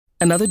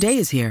Another day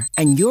is here,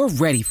 and you're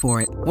ready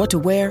for it. What to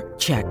wear?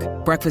 Check.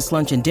 Breakfast,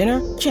 lunch, and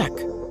dinner? Check.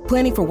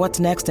 Planning for what's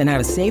next and how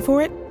to save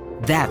for it?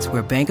 That's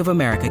where Bank of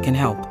America can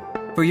help.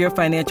 For your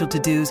financial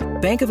to-dos,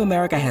 Bank of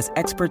America has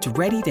experts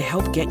ready to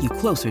help get you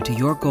closer to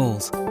your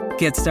goals.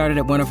 Get started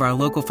at one of our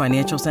local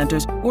financial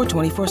centers or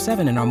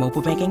 24/7 in our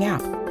mobile banking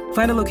app.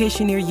 Find a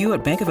location near you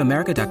at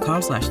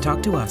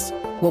bankofamerica.com/talktous.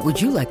 What would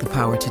you like the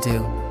power to do?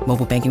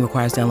 Mobile banking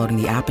requires downloading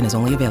the app and is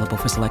only available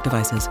for select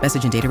devices.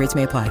 Message and data rates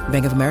may apply.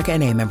 Bank of America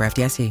N.A., member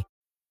FDIC.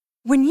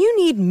 When you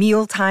need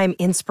mealtime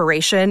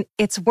inspiration,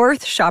 it's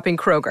worth shopping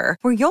Kroger,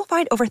 where you'll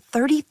find over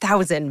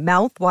 30,000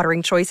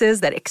 mouth-watering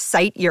choices that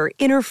excite your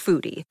inner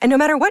foodie. And no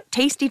matter what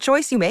tasty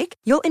choice you make,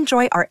 you'll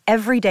enjoy our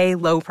everyday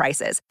low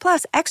prices,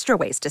 plus extra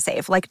ways to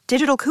save, like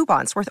digital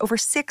coupons worth over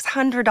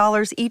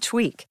 $600 each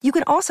week. You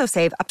can also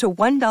save up to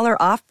 $1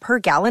 off per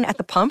gallon at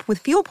the pump with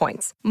fuel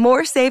points.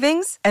 More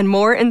savings and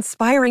more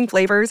inspiring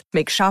flavors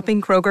make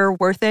shopping Kroger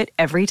worth it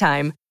every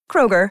time.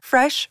 Kroger,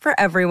 fresh for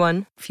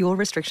everyone. Fuel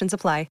restrictions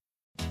apply.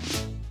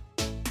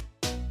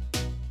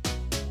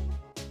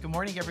 Good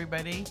morning,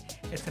 everybody.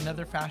 It's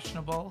another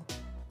fashionable,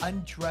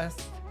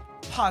 undressed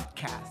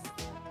podcast.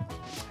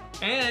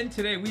 And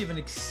today we have an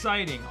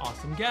exciting,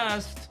 awesome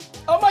guest.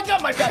 Oh my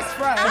God, my best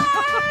friend.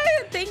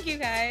 Thank you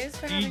guys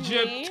for having me.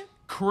 Egypt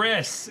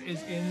Criss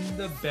is in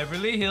the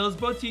Beverly Hills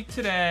boutique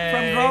today.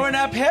 From Growing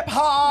Up Hip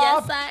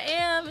Hop. Yes, I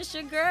am. It's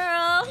your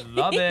girl.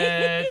 Love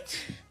it.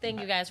 Thank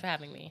you guys for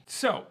having me.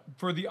 So,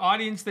 for the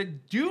audience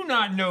that do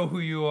not know who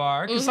you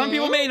are, because some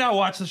people may not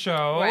watch the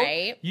show,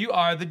 Right. You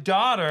are the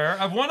daughter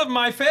of one of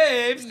my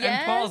faves, and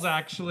Yes. Paul's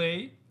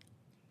actually.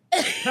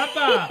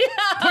 Peppa, was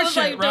push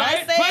like, it, do I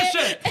right? say Push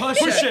it,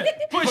 push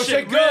it, push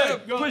it,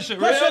 good. push it,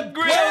 Push real it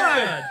good,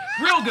 good.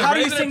 real good. How do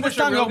you Isn't it sing the push it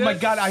song? real Oh my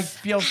good? God, I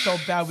feel so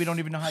bad. We don't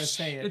even know how to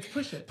say it. It's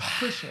push it,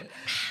 push it.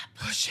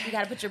 You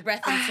gotta put your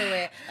breath into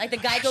it. Like the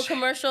Geico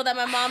commercial that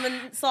my mom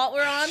and Salt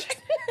were on.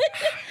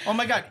 Oh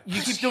my God,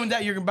 you keep doing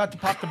that, you're about to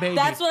pop the baby.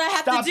 That's what I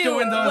have Stop to do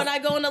doing those. when I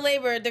go into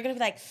labor. They're gonna be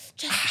like,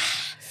 just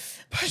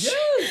push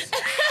Yes.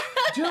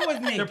 Do it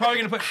with me. They're probably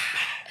gonna put. it.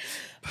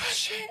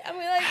 I'm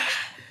like,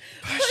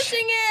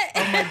 pushing it.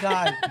 Oh my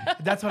God,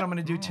 that's what I'm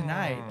gonna do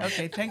tonight.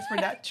 Okay, thanks for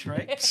that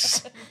trick.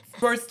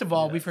 First of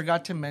all, we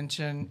forgot to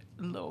mention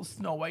little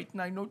Snow White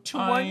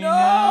 90210. know.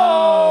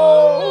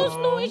 Oh,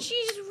 Snow White,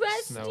 she's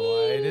resting. Snow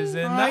White is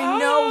in the I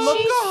know, look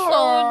She's at so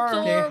her. adorable.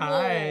 Okay,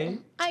 hi.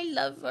 I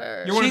love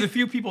her. You're one of the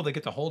few people that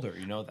get to hold her.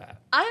 You know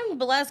that. I'm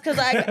blessed because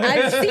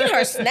I've seen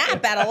her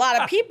snap at a lot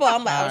of people.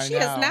 I'm like, oh, she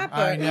a snapper.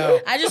 I know.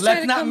 I just let's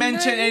tried to not come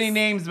mention nice. any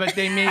names, but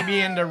they may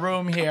be in the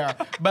room here.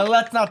 But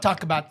let's not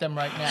talk about them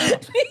right now.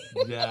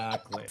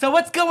 Exactly. So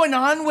what's going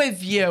on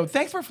with you?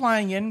 Thanks for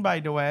flying in, by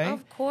the way.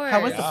 Of course.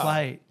 How was the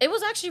flight? It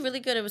was actually really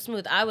good. It was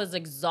smooth. I was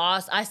exhausted.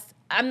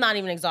 I'm not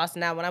even exhausted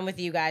now. When I'm with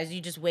you guys,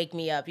 you just wake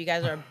me up. You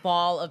guys are a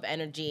ball of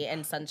energy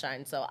and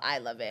sunshine, so I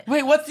love it.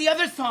 Wait, what's the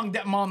other song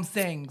that Mom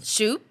sings?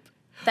 Shoot.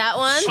 That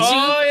one.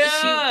 Oh, Shoot,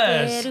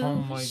 yes. Oh,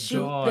 my shoot,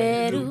 God.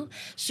 bedu,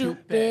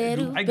 shoot,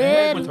 bedu, I grew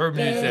up with her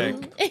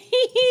bedu.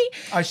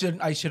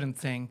 I shouldn't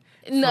sing.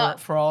 No.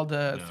 For all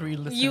the three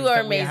listeners You are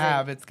that we amazing.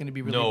 have, it's going to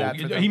be really No,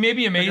 bad for them. he may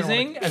be They're gonna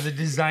amazing wanna- as a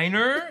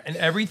designer and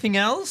everything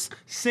else.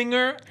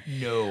 Singer,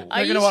 no. Are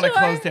They're you going to want to sure?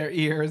 close their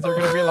ears. They're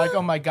going to be like,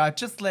 "Oh my God,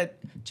 just let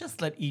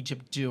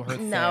Egypt do her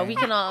thing." No, we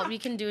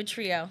can do a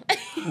trio.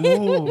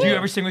 Ooh. Do you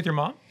ever sing with your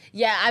mom?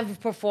 Yeah, I've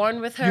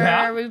performed with her. You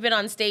have? We've been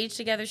on stage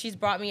together. She's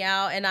brought me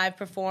out, and I've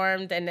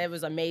performed, and it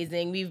was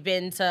amazing. We've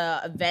been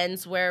to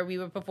events where we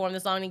would perform the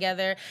song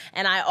together,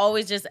 and I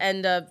always just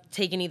end up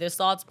taking either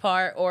Salt's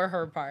part or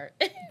her part.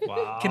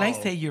 Wow. Can I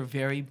say you're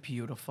very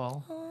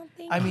beautiful? Oh,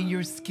 thank I mean,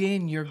 your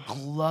skin, your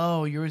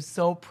glow, you're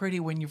so pretty.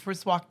 When you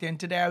first walked in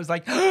today, I was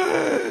like,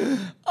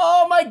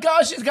 oh my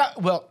gosh, she's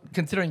got, well,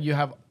 considering you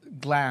have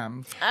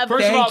glam. First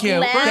of all, Thank you.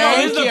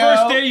 this is the Thank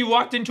first you. day you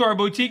walked into our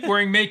boutique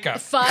wearing makeup.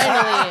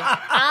 Finally,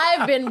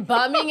 I've been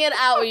bumming it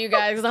out with you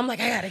guys because I'm like,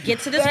 I gotta get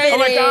to this video. Oh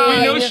my God,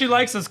 we know she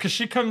likes us because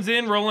she comes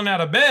in rolling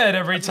out of bed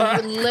every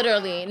time.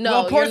 Literally, no,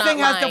 Well, poor you're thing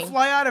not has lying. to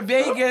fly out of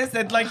Vegas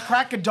at like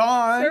crack of For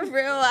dawn.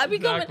 real,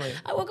 Exactly.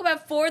 I woke up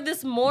at 4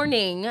 this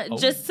morning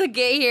just to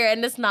get here,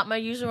 and it's not my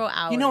usual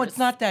hours. You know, it's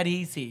not that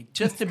easy.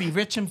 Just to be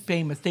rich and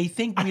famous, they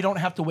think we don't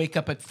have to wake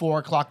up at 4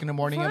 o'clock in the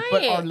morning and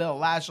put Right. our little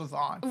lashes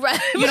on. Right.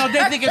 You know,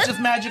 they think it just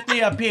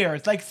magically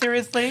appears. Like,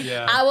 seriously?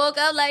 Yeah. I woke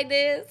up like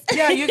this.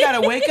 Yeah, you gotta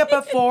wake up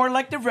at 4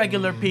 like the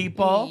regular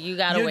people. You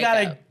gotta wake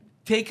up.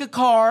 Take a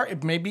car,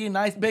 it may be a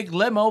nice big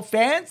limo,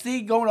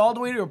 fancy, going all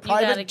the way to a gotta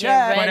private get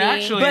jet. ready. But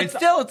actually, But it's,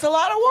 still, it's a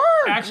lot of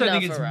work. actually, I No,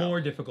 think for it's real.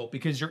 more difficult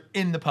because you're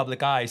in the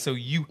public eye, so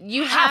you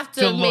have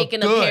to make look an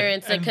good.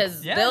 appearance And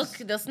because yes.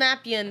 they'll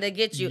snap you and they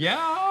get you.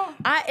 Yeah.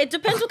 It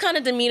depends what kind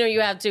of demeanor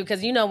you have too,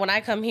 because you know when I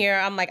come here,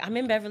 I'm like I'm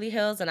in Beverly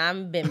Hills and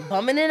I've been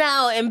bumming it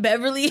out in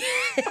Beverly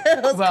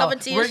Hills. Well, coming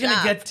to your we're gonna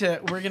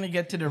shop.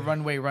 get to the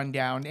runway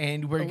rundown,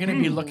 and we're gonna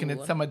be looking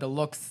at some of the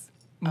looks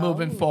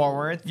moving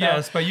forward. So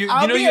Yes, but you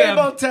I'll know be you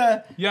able have,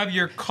 to. you have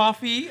your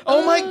coffee.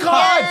 Oh my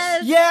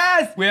God!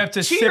 Yes. We have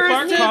to sip Cheers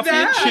our to coffee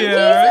and that.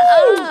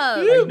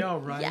 cheers. I know,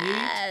 right?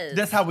 Yes.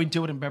 That's how we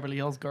do it in Beverly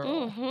Hills,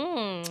 girl.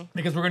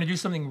 Because we're going to do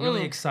something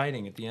really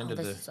exciting at the end of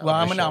this the is so Well,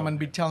 I'm show. gonna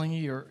be telling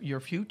you your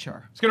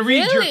future. It's going to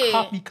read Really? your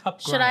coffee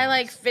cup Should I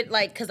grinds. fit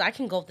because I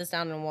can gulp this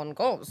down in one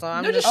gulp. So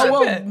I'm No, just just Oh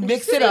well, Sip it.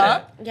 mix Sip it it.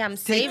 up. yeah, I'm Take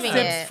saving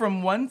sips it.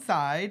 from one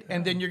side,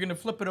 and then you're gonna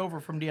flip it over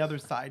from the other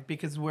side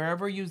because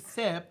wherever you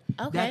sip,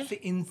 Okay. that's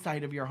the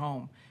inside of your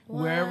home.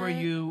 Wherever What?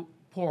 you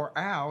pour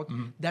out,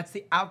 that's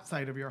the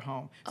outside of your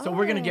home. So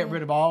we're gonna get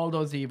rid of all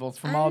those evils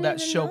from all that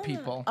show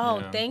people. Oh,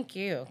 Yeah. thank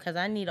you, because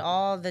I need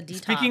all the detox.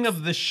 Speaking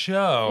of the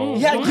show,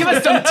 Yeah, give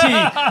us some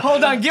tea.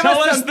 Hold on, give tell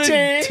us us some the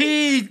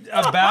tea. tea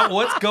about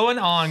what's going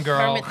on,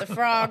 girl. Kermit the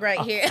Frog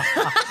right here,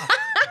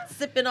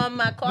 sipping on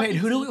my coffee. Wait,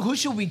 who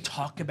should we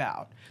talk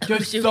about?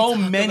 There's should we so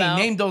talk many. about?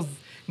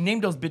 Name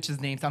those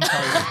bitches' names. I'm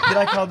sorry. Did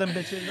I call them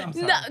bitches? I'm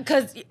sorry. No,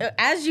 because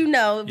as you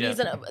know, Yeah.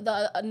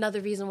 another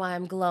reason why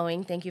I'm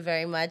glowing, thank you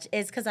very much,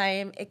 is because I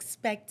am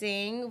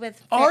expecting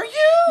with. Are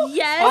you?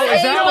 Yes. Oh,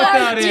 is that what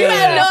that You is?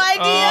 have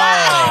no idea.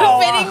 Wow.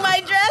 Fitting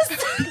my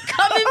dress,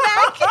 coming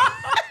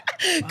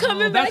back,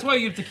 coming back. That's why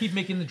you have to keep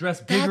making the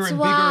dress bigger That's and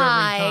bigger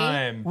why. every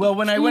time. Well,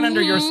 when I went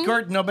under your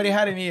skirt, nobody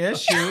had any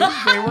issues.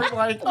 They weren't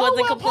like, oh,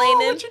 Wasn't well, complaining.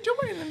 Paul, what you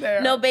doing in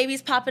there? No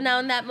babies popping out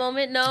in that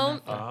moment. No,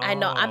 I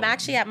know. I'm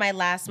actually at my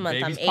last month.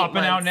 Baby's I'm 8 popping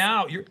months. out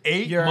now. You're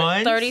 8 You're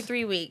months.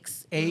 33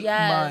 weeks. 8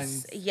 yes,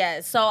 months.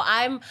 Yes. So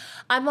I'm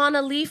on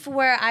a leaf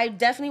where I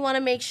definitely want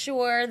to make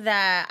sure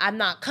that I'm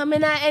not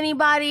coming at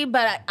anybody,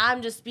 but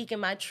I'm just speaking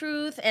my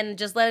truth and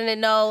just letting it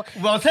know.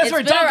 Well, since it's we're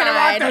been a talking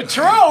about ride. the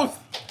truth.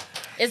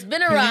 It's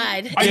been a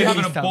ride. Are you Give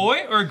having me a some.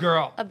 boy or a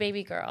girl? A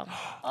baby girl.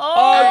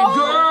 A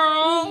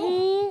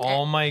girl.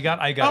 Oh my God!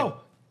 I got. Oh,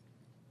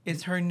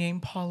 is her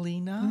name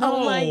Paulina?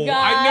 Oh my No,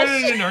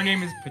 gosh. no. Her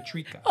name is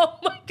Patrika. Oh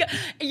my god.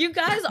 You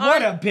guys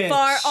What a aren't bitch.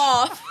 far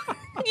off.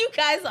 You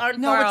guys aren't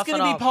No, far it's off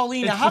gonna at be all.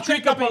 Paulina. It's How can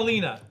it Patrika not be-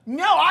 Paulina.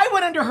 No, I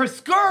went under her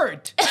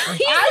skirt.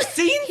 I've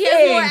seen He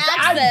has more things.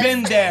 access. I've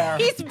been there.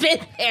 He's been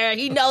there.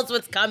 He knows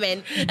what's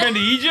coming. Been to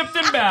Egypt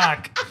and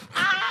back.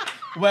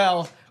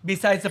 Well,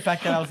 besides the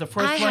fact that I was the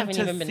first I one haven't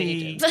to even been to see,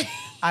 Egypt.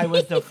 I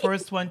was the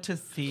first one to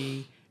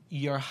see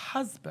your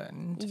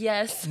husband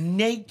Yes.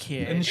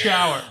 naked In the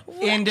shower.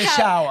 in the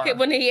shower.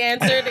 When he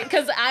answered,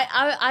 because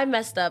I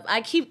messed up.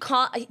 I keep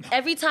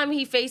every time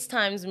he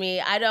FaceTimes me,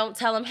 I don't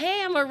tell him,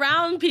 hey, I'm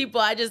around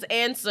people. I just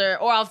answer,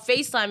 or I'll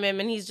FaceTime him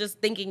and he's just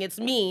thinking it's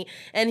me.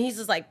 And he's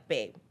just like,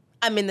 babe,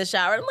 I'm in the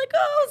shower. I'm like,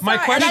 oh, sorry.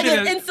 My question and I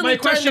just is, instantly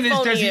turn the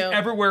phone does to he you.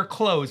 ever wear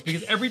clothes?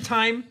 Because every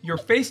time you're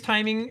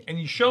FaceTiming and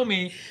you show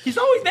me, he's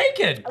always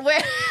naked. Where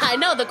I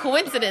know the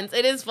coincidence.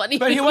 It is funny.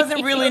 But he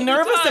wasn't really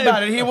nervous time.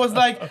 about it. He was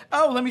like,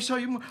 oh, let me show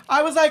you more.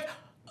 I was like,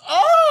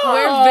 oh,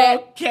 We're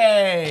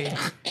okay.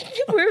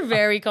 We're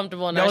very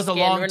comfortable in That our was a skin.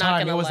 long We're not time.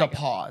 gonna It was a like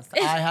pause.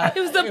 It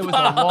was a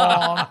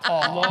long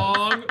pause.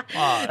 Long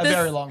pause. A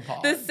very long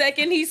pause. The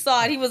second he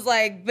saw it, he was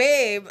like,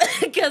 "Babe,"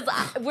 because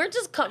we're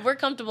just we're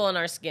comfortable in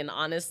our skin.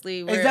 Honestly,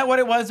 Is that what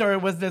it was, or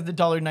was it the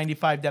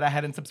 $1.95 that I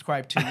hadn't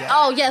subscribed to yet?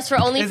 Oh yes, for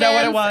OnlyFans. Is that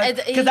what it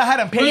was? Because I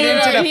hadn't paid Yeah,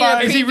 into the yeah,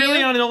 fund. Is he preview?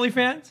 really on an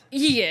OnlyFans?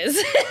 He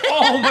is.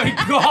 Oh my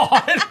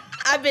God.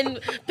 I've been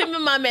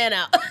pimping my man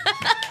out.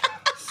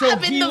 So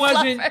been he the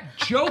wasn't fluffer.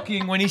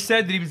 joking when he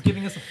said that he was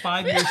giving us a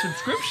 5-year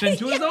subscription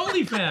to his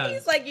OnlyFans.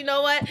 He's like, you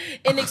know what?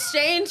 In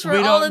exchange for We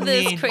all don't of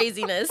this need-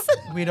 craziness,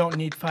 We don't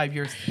need 5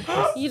 years.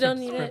 you don't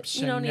need it.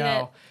 You don't need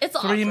it. It's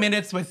 3 awesome.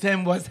 minutes with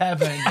him was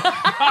heaven.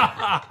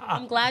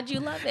 I'm glad you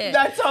love it.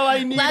 That's all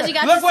I need. Glad you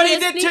got Look to what see he a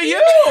did to sneak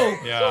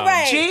you. Yeah.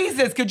 Right.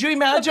 Jesus, could you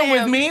imagine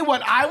with Bam. me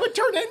what I would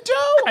turn into?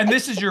 And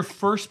this is your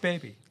first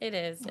baby. It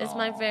is. It's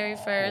my very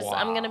first.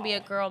 I'm gonna be a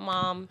girl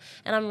mom,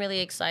 and I'm really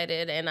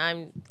excited.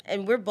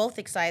 And we're both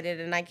excited.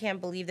 And I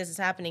can't believe this is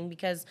happening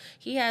because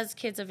he has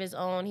kids of his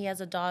own. He has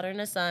a daughter and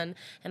a son,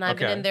 and I've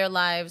been Okay. in their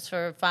lives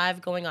for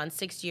 5 going on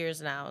 6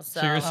 years now.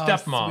 So, So you're a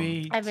stepmom.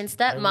 Sweet. I've been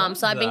stepmom,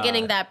 so I've been that.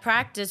 getting that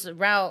practice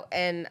route,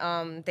 and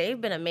they've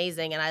been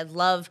amazing, and I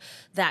love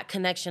that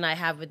connection I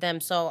have with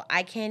them. So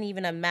I can't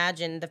even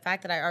imagine the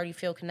fact that I already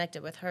feel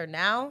connected with her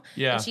now,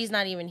 Yeah. and she's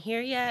not even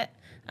here yet.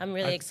 I'm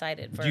really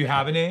excited for Do you her.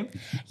 have a name?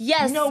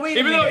 Yes. No, wait a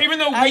Even minute.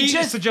 though I we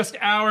just- suggest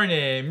our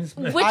names.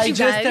 Which I you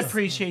just guys?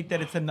 appreciate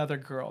that it's another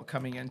girl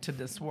coming into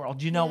this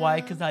world. You know why?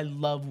 Because I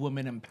love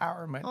women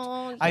empowerment.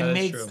 Oh, I That is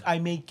make true. I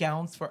make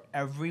gowns for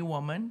every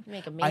woman.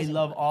 Make I amazing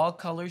love all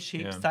colors,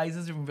 shapes, Yeah.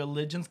 sizes, and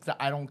religions because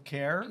I don't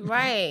care.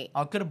 Right.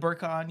 I'll put a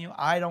burqa on you.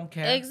 I don't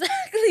care.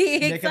 Exactly.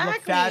 Make it look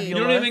Exactly. fabulous. You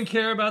don't even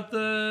care about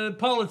the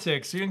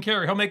politics. You don't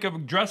care. He'll make a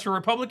dress for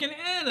Republican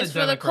and a It's for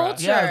the Democrat.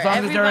 culture. Yeah, as long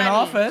as they're in Everybody.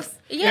 office.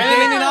 Yeah. If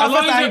they ain't in As office,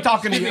 long as I they're- ain't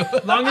talking to you.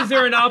 As long as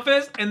they're in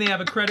office and they have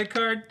a credit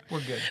card, we're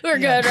good. We're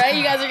good, right?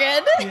 You guys are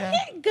good? Yeah.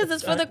 Because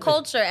it's for the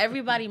culture.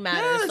 Everybody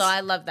matters. So I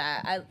love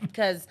that.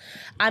 Because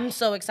I'm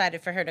so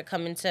excited for her to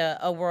come into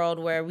a world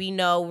where we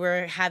know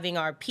we're having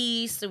our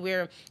peace.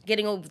 We're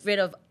getting rid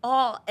of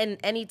all and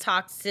any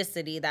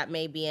toxicity that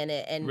may be in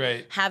it. And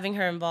Right. having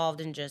her involved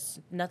in just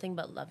nothing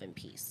but love. love and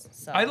peace.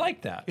 So I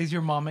like that. Is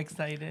your mom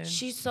excited?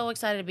 she's so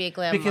excited to be a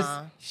grandma. Because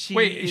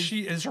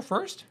Is her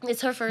first?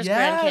 It's her first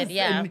yes, grandkid,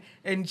 yeah.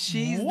 and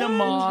she's the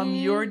mom,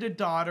 you're the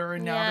daughter,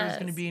 and now there's Yes.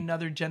 going to be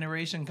another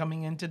generation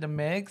coming into the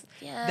mix.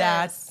 Yes.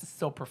 That's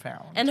so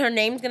profound. And her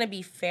name's gonna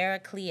be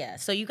Farrah Clea.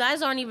 So you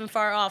guys aren't even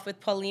far off with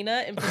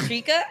Paulina and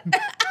Patrika.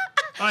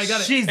 Oh, I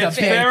got it. She's a it's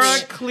bitch.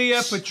 Farrah, Clea,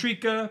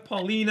 Patrika,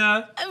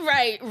 Paulina.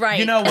 right.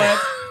 You know what?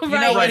 You know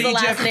Right what, is the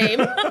last Egypt?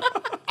 name.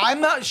 I'm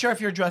not sure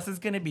if your dress is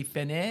going to be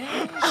finished.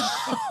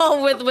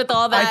 with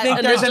all that. I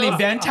think there's an initials.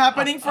 event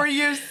happening for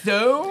you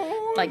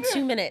soon. Like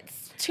 2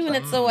 minutes. 2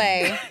 minutes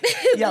away.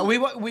 Yeah, we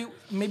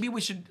maybe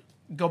we should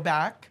go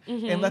back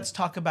Mm-hmm. and let's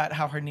talk about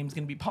how her name's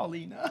going to be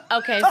Paulina.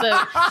 Okay, so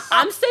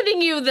I'm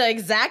sending you the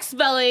exact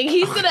spelling.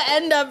 He's gonna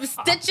end up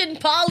stitching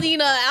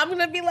Paulina. I'm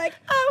gonna be like,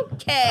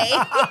 okay.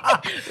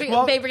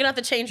 Well, Babe, we're gonna have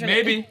to change her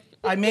name. Maybe.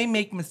 I may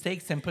make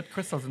mistakes and put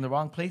crystals in the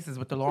wrong places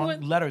with the wrong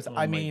What? letters. I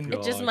my mean, God.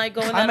 It just might go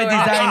in I'm a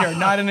that order. designer,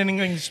 not an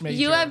English major.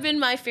 You have been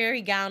my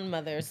fairy gown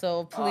mother,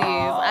 so please,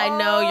 I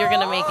know you're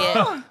gonna make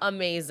it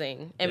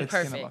amazing and It's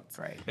gonna perfect. look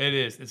great. It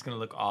is. It's going to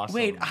look awesome.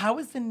 Wait, how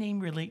does the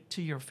name relate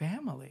to your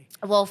family?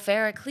 Well,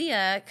 Farrah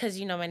Clea, because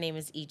you know my name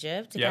is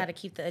Egypt. You Yep. gotta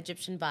keep the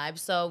Egyptian vibe.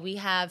 So we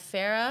have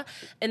Farrah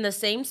in the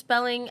same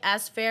spelling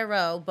as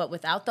Pharaoh, but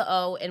without the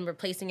O and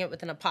replacing it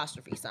with an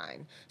apostrophe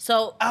sign.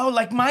 So Oh,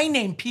 like my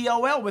name,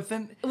 P-O-L, with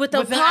an with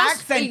an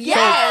accent.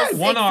 Yes,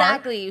 One R.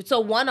 exactly. So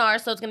 1 R,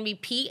 so it's gonna be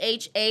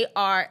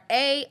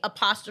Phara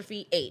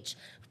apostrophe H.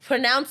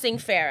 Pronouncing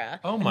Farrah.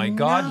 Oh my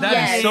God, that is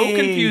Yes. so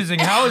confusing.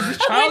 How is this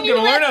child you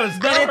going to learn let- how to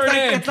spell her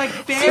name? It's like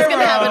She's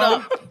gonna have it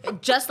Pharaoh. all,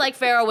 just like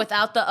Pharaoh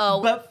without the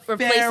O, But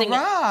replacing Farrah. it.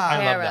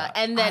 I love that.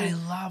 And then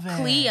I love it.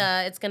 Clea,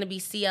 it's gonna be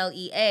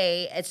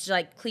Clea. It's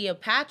like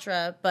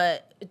Cleopatra,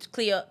 but it's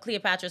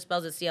Cleopatra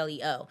spells it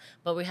Cleo,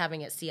 but we're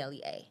having it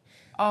Clea.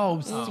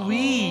 Oh,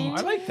 sweet.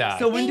 I like that.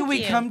 So when do Thank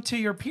we you. come to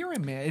your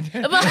pyramid?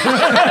 right.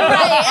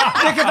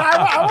 Because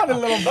I want a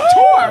little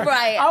tour.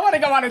 Right. I want to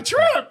go on a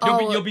trip.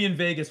 You'll be in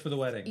Vegas for the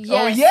wedding.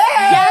 Yes. yeah!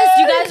 Yes,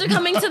 you guys are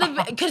coming to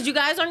the because you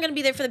guys aren't gonna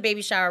be there for the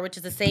baby shower, which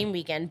is the same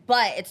weekend,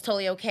 but it's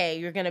totally okay.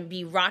 You're gonna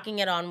be rocking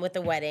it on with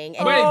the wedding.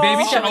 And Wait,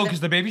 baby shower. Sure, Oh, because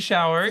the baby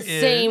shower is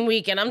same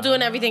weekend. I'm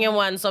doing everything in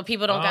one, so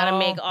people don't gotta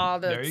make all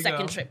there the you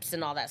second go. trips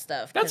and all that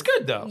stuff. That's 'Cause-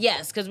 good though.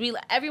 Yes, because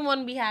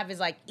everyone we have is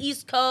like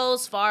East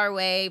Coast, far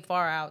away,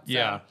 far out. So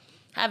Yeah.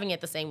 having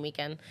it the same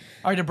weekend.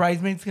 Are the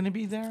bridesmaids going to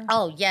be there?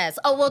 Oh, yes.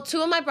 Oh, well,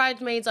 2 of my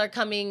bridesmaids are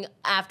coming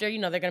after. You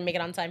know, they're going to make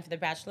it on time for the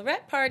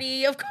bachelorette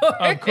party, of course.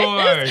 Of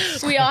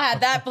course. We all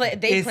had that.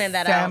 They Is planned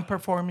that Sam out.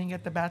 performing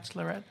at the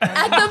bachelorette?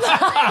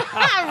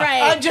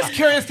 Right. I'm just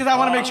curious because I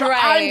want to make sure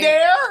Right. I'm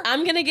there.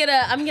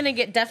 I'm gonna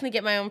definitely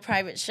get my own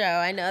private show.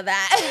 I know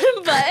that.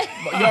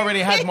 but You already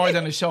had more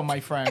than a show, my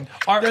friend.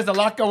 There's a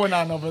lot going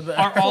on over there.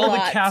 Are all the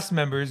What? cast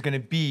members going to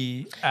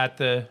be at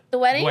the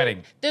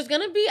wedding? There's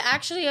gonna be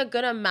actually a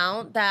good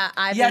amount that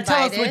I've Yeah,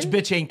 tell us invited.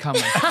 which bitch ain't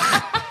coming.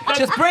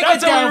 Just break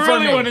That's it down what we for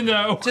really me. want to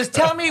know. Just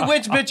tell me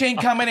which bitch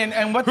ain't coming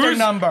and what's their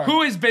number.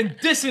 Who has been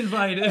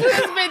disinvited?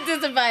 Who's been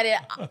disinvited?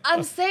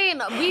 I'm saying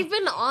we've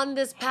been on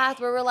this path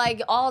where we're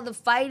like all the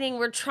fighting.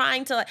 We're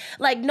trying to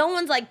like no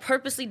one's like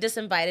purposely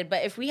disinvited.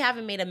 But if we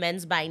haven't made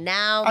amends by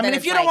now, I mean, then if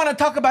it's you don't like- want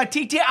to talk about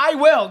TT, I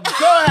will.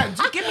 Go ahead.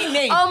 Just give me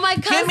names. Oh, my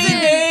Give me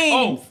cousin.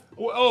 names.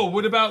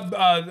 What about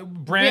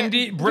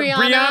Brandy? Briana.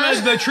 Briana,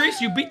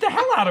 LaTrise? You beat the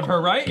hell out of her,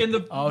 right? In the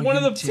one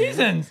of you the did?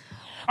 seasons.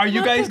 Are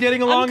you guys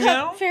getting along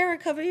now? Farrah,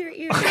 cover your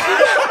ears.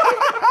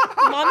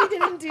 Mommy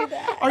didn't do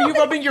that. Are you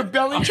rubbing your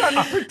belly trying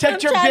to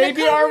protect your trying to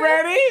baby cover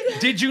already?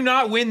 Did you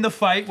not win the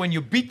fight when you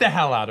beat the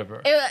hell out of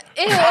her?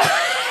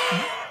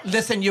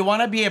 Listen, you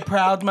want to be a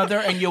proud mother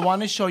and you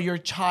want to show your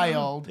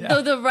child.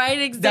 So the right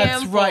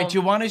example. That's right.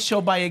 You want to show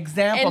by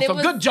example. And it So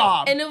was- good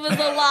job. And it was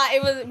a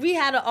lot. We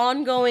had an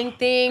ongoing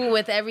thing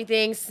with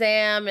everything,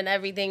 Sam and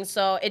everything.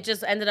 So it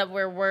just ended up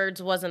where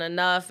words wasn't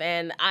enough,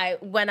 and I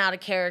went out of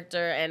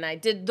character and I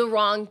did the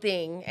wrong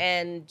thing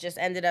and just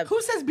ended up.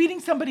 Who says beating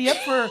somebody up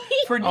for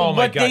Oh my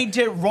what God. they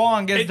did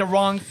wrong is the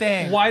wrong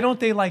thing? Why don't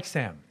they like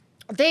Sam?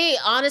 They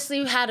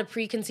honestly had a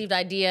preconceived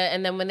idea,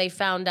 and then when they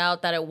found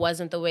out that it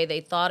wasn't the way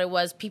they thought it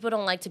was, people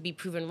don't like to be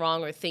proven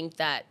wrong or think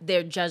that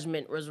their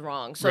judgment was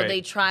wrong. So Right. they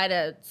try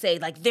to say,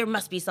 like, there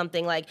must be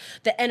something, like,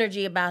 the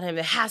energy about him,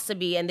 it has to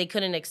be, and they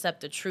couldn't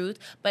accept the truth.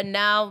 But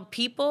now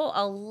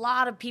a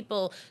lot of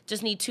people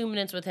just need 2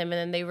 minutes with him, and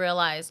then they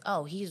realize,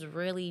 oh, he's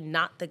really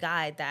not the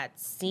guy that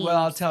seems Well,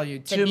 I'll tell you,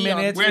 to 2 be on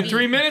minutes. We had TV.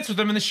 3 minutes with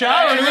him in the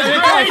shower, and it was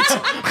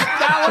great.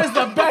 That was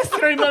the best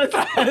 3 minutes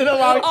I had in a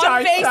long On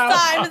time.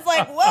 FaceTime, it's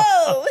like, whoa.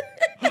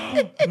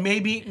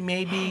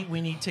 Maybe we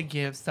need to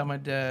give some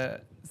of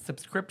the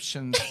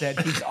subscriptions that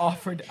he's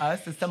offered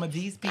us to some of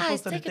these people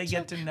Guys, so that take a they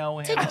get chill- to know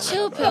him. Take a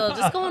chill pill.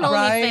 Just go on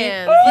Right?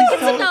 OnlyFans. Let's get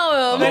to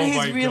know him. But Oh he's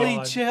my really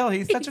God. chill.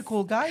 He's such a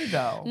cool guy,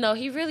 though. No,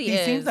 he really He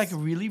is. seems like a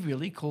really,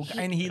 really cool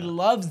guy, and he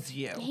loves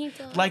you. He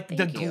does. Like the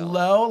Thank you.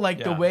 glow, like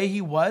the Yeah. way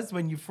he was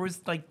when you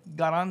first like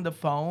got on the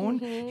phone.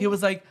 Mm-hmm. He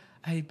was like,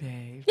 "Hey,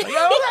 babe." Like,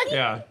 oh, like,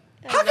 Yeah.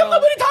 How come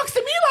nobody talks to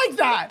me like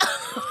that?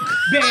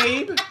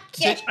 Babe.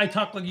 Bitch, I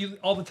talk like you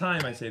all the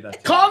time. I say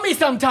that. Call me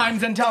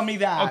sometimes and tell me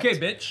that. Okay,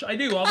 bitch. I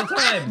do all the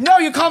time. No,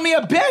 you call me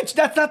a bitch.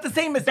 That's not the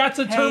same as... That's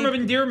a term of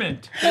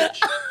endearment, bitch.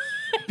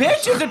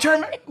 Bitch is a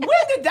term... When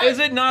did that... Is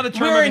it not a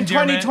term We're of in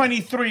endearment?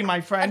 2023,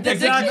 my friend.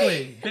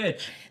 Exactly,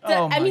 bitch.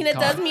 Oh I mean, my it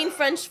does God. mean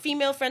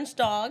female French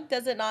dog.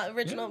 Does it not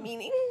original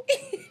meaning?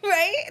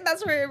 Right?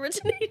 That's where it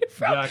originated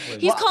from. Exactly.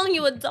 He's calling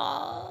you a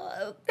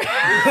dog.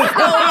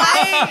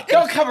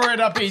 Don't cover it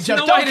up, Egypt. Snow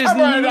Don't White is cover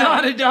it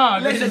not up. a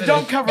dog. Listen, isn't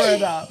don't it? cover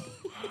it up.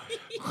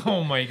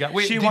 Oh my God!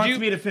 Wait, She did wants you?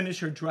 me to finish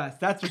her dress.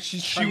 That's what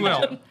she's She trying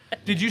will. to do.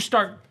 Did you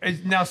start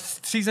now?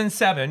 Season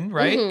 7,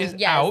 right, is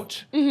yes.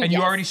 out, and you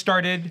yes. already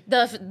started.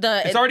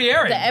 It's already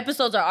airing. The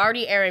episodes are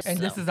already airing. And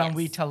this so, is on yes.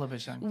 We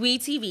Television. We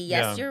TV.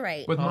 Yes, you're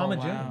right. With Mama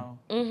June. Wow.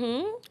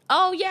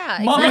 Oh yeah.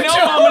 Mama We know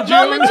June. Mama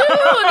June. Mama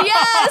June.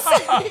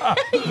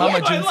 Yes. Mama I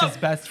June's love- his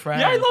best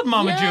friend. Yeah, I love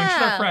Mama June. She's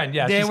Yeah. our friend.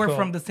 Yeah, They she's were cool.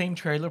 from the same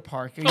trailer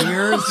park years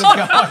ago.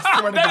 I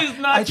swear to That God. is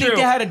not I think true.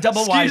 they had a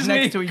double wide Excuse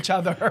me. next to each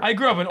other. I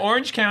grew up in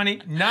Orange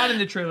County, not in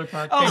the trailer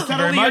park. Oh, Thank you very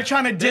suddenly you're much.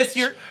 trying to diss Bitch.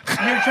 you're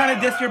trying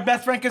to diss your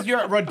best friend because you're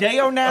at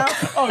Rodeo now?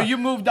 Oh, you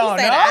moved on.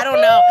 Said, huh? I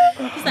don't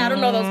know. He said, I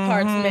don't know those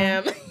parts,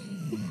 ma'am.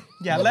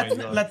 Yeah, Oh my let's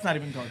God. let's not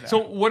even go there. So,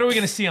 what are we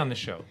going to see on the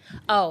show?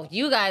 Oh,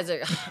 you guys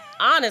are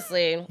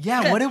honestly.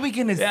 yeah, what are we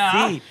gonna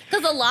Yeah. see?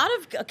 Because a lot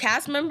of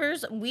cast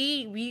members,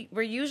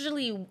 we're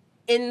usually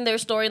in their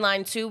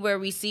storyline too, where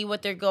we see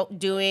what they're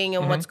doing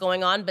and what's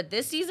going on. But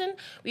this season,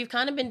 we've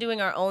kind of been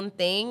doing our own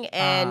thing,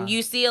 and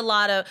you see a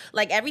lot of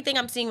like everything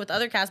I'm seeing with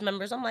other cast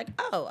members. I'm like,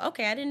 oh,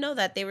 okay, I didn't know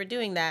that they were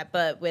doing that.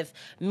 But with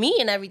me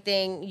and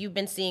everything, you've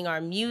been seeing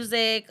our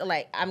music.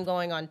 Like I'm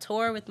going on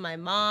tour with my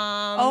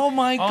mom. Oh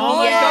my my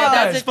god. yeah, God,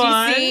 that's that's what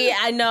fun. you see.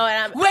 I know,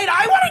 and Wait,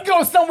 I want to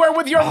go somewhere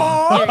with your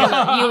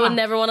mom. you will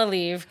never want to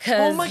leave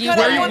because Oh my you god,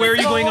 guys- I wanna where are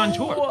you going on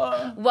go.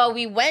 tour? Well,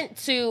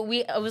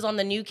 it was on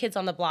the New Kids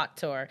on the Block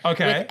tour.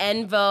 Okay. With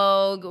En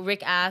Vogue,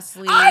 Rick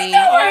Astley. I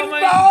know Oh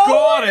my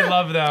God, I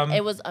love them.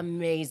 It was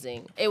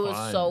amazing. It was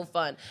Fun. so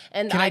fun.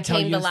 And Can I I tell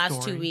came you the a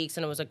last story? 2 weeks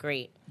and it was a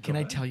great. Can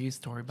I tell you a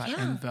story about Yeah.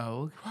 En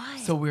Vogue? Why?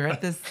 So we're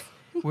at this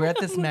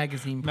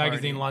magazine party.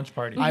 Magazine launch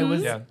party. I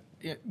was,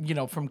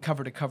 Yeah. from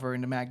cover to cover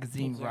in the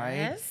magazine, right?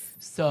 Yes.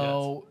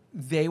 So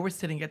they were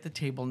sitting at the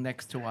table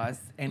next to us,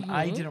 and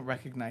I didn't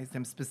recognize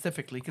them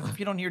specifically because if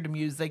you don't hear the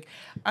music,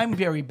 I'm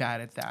very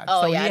bad at that.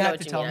 Oh, so yeah, he I know had what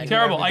to you tell mean. me. who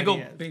Terrible. I go,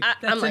 everybody is. "Babe, I'm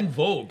that's like- in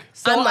Vogue.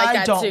 So I'm like I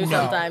that don't too know.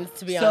 sometimes,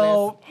 to be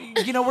So,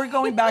 we're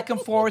going back and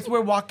forth. We're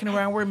walking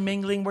around. We're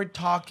mingling. We're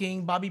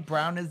talking. Bobby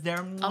Brown is there.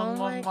 Oh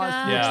my Smooch,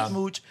 gosh. Yeah.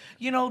 smooch.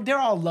 They're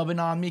all loving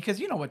on me because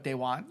you know what they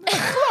want.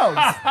 Clothes.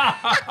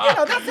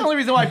 That's the only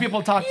reason why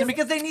people talk to me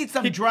because they need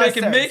some They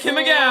dresses. can make him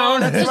a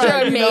gown. Because right,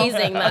 you're you know,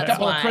 amazing, a that's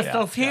couple of why.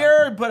 crystals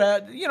here,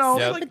 but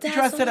Yep. like But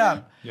dress that's it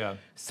up. Yeah.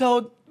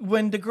 So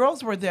when the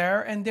girls were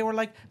there and they were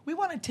like, we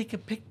want to take a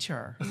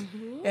picture.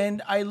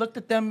 And I looked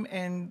at them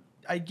and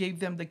I gave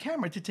them the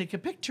camera to take a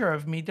picture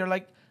of me. They're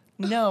like,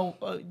 no,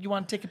 you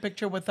want to take a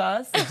picture with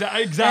us?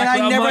 Exactly. And I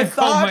I'm never like, oh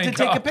thought my to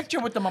take a God. picture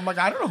with them. I'm like,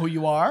 I don't know who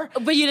you are.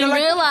 But you They're didn't like,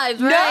 realize,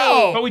 no.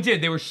 right? But we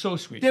did. They were so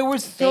sweet. They were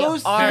so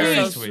They are sweet.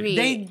 so sweet.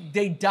 sweet.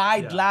 They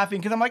died laughing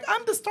because I'm like,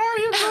 I'm the star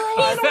here, girl.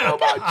 I don't know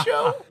about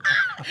you.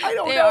 I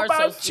don't They know are so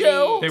about sweet.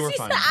 you. They were She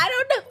fun. said, I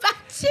don't know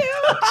about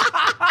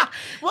you.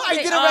 Well, I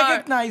They didn't are.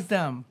 recognize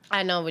them.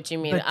 I know what you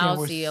mean. But they I'll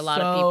were see a lot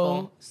so of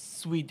people.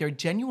 sweet. They're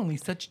genuinely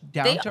such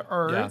down to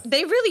earth. Yeah.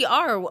 They really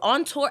are.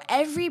 On tour,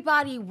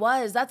 everybody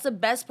was. That's the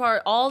best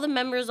part. All the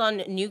members on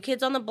New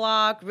Kids on the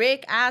Block,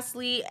 Rick,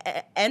 Astley,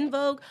 En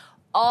Vogue,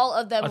 all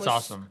of them That's were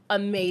awesome.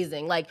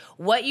 amazing. Like,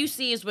 what you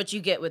see is what you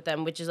get with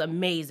them, which is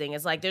amazing.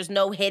 It's like there's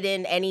no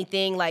hidden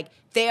anything. Like,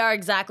 they are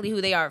exactly who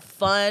they are.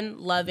 Fun,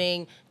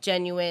 loving,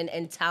 genuine,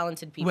 and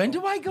talented people. When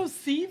do I go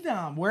see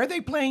them? Where are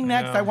they playing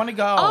next? know. I want to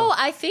go. Oh,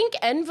 I think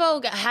En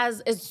Vogue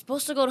is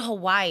supposed to go to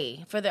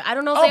Hawaii for the. I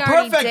don't know if Oh, they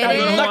already perfect. did I it.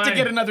 would like to Hawaii.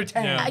 get another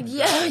 10. Yeah.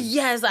 Yeah,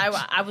 yes,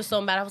 I was so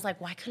mad. I was like,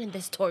 why couldn't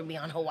this tour be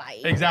on Hawaii?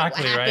 Like,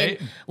 Exactly, what happened?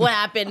 right? What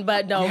happened?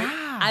 But no,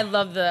 Yeah. I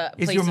love the.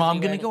 Is your places mom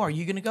we going to went. go? Are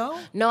you going to go?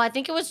 No, I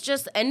think it was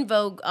just En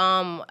Vogue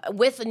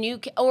with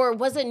a or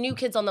was it New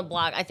Kids on the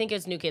Block? I think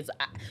it's New Kids.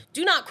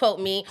 Do not quote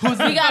me. We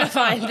gotta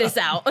find this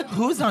out.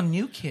 Who's on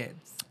New Kids?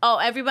 Oh,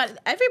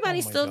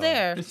 everybody's still God.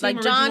 there. The same Like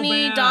original Johnny,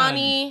 band.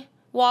 Donnie,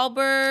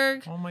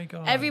 Wahlberg. Oh my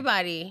God.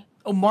 Everybody.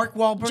 Oh, Mark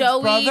Wahlberg's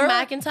Joey brother?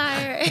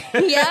 McIntyre.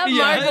 Yeah, Mark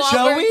Yes. Wahlberg.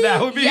 Joey?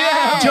 That would be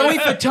Yes. Joey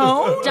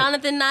Fatone?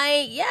 Jonathan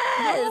Knight.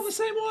 Yes. all the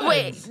same ones.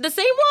 Wait, the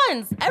same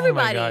ones.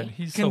 Everybody. Oh my God.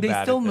 He's Can so they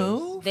bad still at this.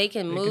 move? They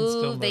can They can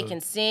still move, they move. can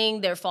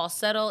sing. Their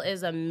falsetto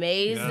is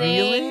amazing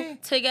Really?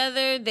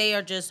 together. They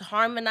are just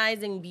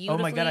harmonizing Oh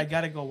beautifully. my God, I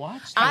got to go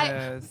watch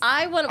this.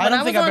 I went I when don't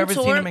I think was I've on ever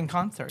tour. seen him in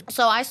concert.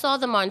 So I saw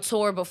them on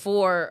tour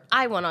before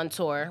I went on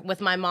tour with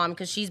my mom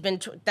because she's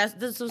been.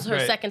 This was her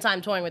Right. second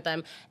time touring with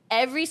them.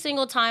 Every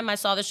single time I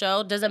saw the show,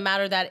 show, doesn't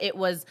matter that it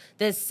was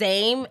the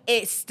same,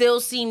 it still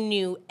seemed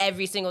new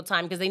every single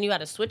time because they knew how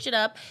to switch it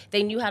up.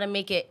 They knew how to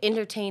make it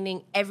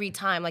entertaining every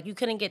time. Like, you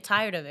couldn't get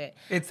tired of it.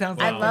 It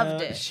sounds I like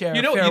loved a it. Cher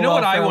You know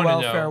what I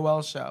wanna know?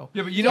 farewell show.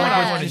 Yeah, but you know what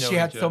I want to know? She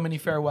had Joe? so many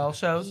farewell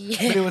shows,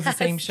 but it was the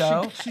same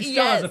show. She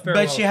still has a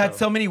farewell But she had show.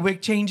 so many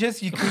wig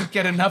changes, you couldn't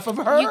get enough of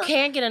her. You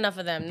can't get enough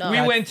of them. No.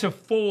 We went to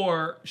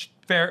four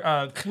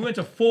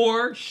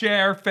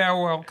Cher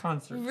farewell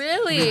concerts.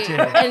 Really?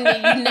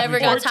 And you never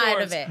got tired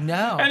tours. of it.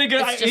 No. And It's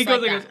just he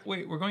goes, like like, that.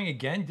 wait, we're going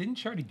again? Didn't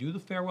she already do the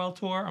farewell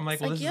tour? I'm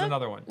like, well, Like, this yep, is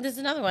another one. This is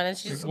another one. And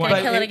she's But going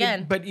to kill it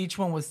again. But each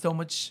one was so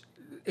much.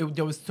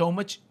 There was so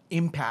much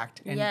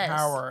impact and Yes.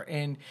 power,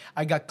 and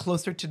I got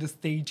closer to the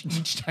stage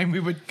each time we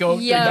would go.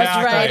 Yeah, through that's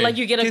Exactly. right. Like,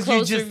 you get a Because you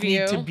closer just view.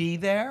 need to be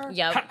there.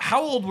 Yep.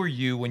 How old were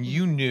you when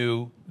you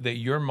knew that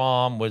your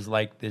mom was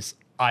like this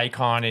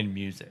icon in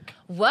music?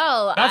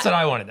 Well, That's what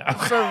I want to know.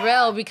 for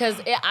real, because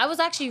I was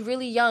actually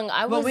really young.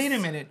 Well, wait a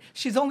minute.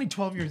 She's only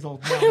 12 years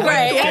old now.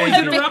 Right. Always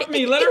interrupt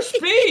me. Let her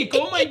speak.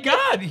 Oh my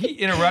God, he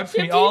interrupts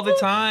me all the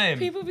time.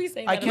 People be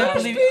saying I that can't about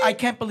believe me. I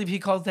can't believe he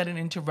calls that an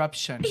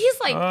interruption. He's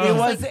like, It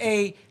was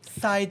a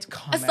side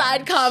comment. a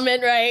side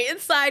comment, right?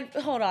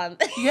 Hold on.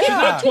 She's Yeah.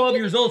 not 12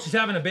 years old. She's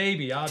having a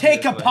baby.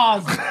 Take a obviously.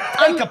 pause.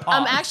 Take a pause.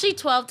 I'm actually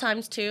 12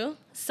 times 2,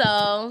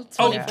 so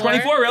 24.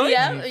 24, really?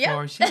 Yeah, yeah.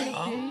 Before she-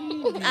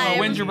 I am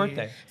When's your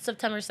birthday?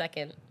 September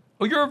 2nd.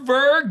 Oh, you're a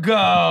Virgo.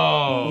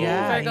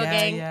 Yeah, Virgo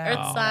gang, Earth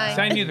Oh, sign.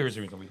 so I knew there was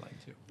a reason we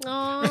liked you.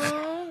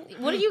 Aww.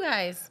 What are you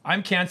guys?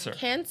 I'm Cancer.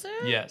 Cancer?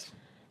 Yes.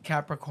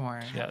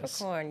 Capricorn. Yes.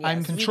 Capricorn, I'm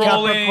yes.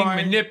 Controlling, Capricorn.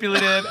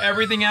 manipulative.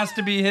 Everything has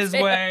to be his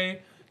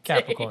way.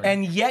 Capricorn.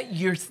 And yet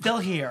you're still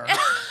here.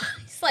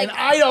 It's like, And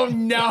I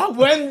don't know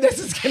when this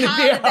is going to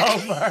be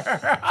over.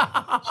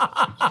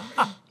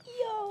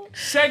 yo.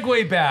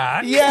 Segue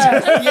back.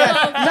 Yes, yes.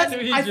 Back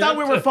to I thought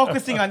we Egypt. were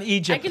focusing on I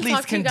Egypt. can Please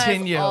talk to you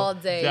continue. guys all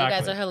day. You guys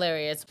Exactly. are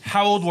hilarious.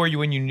 How old were you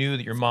when you knew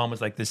that your mom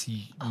was like this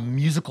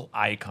musical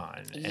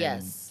icon? And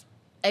Yes.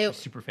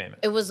 super famous.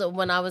 It was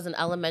when I was in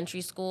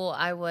elementary school.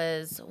 I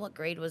was, what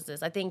grade was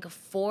this? I think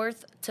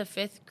 4th to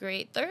 5th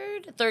grade,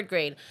 third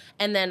grade.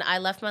 And then I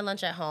left my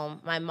lunch at home.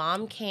 My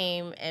mom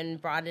came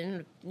and brought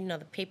in,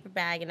 the paper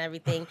bag and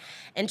everything.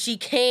 And she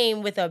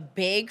came with a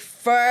big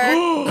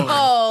fur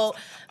coat,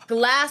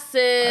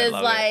 glasses,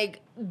 love like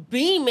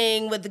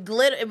beaming with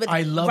glitter, with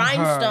I love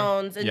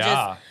rhinestones, and Yeah.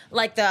 just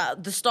like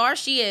the star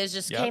she is,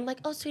 just Yep. came like,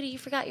 oh, sweetie, you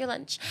forgot your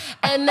lunch.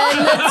 And then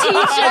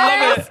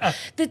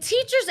the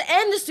teachers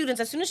and the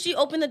students, as soon as she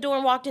opened the door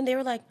and walked in, they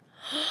were like,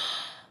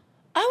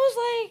 I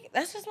was like,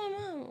 that's just my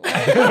mom.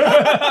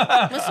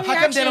 What's the How come they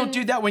reaction? don't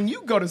do that when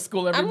you go to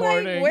school every I'm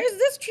morning? like, where's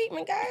this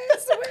treatment,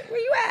 guys? Where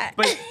you at?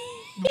 But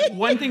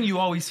one thing you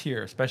always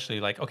hear, especially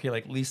like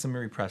Lisa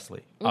Marie Presley,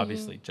 Mm-hmm.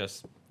 obviously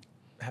just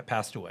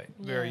passed away.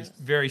 Very, Yes.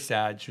 very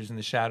sad. She was in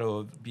the shadow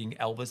of being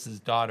Elvis's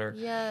daughter.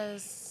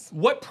 Yes.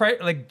 What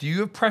do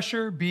you have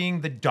pressure being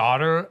the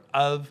daughter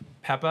of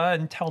Peppa?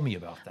 And tell me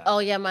about that. Oh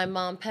yeah, my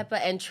mom, Peppa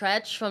and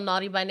Tretch from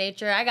Naughty by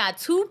Nature. I got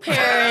 2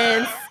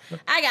 parents.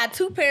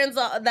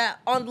 That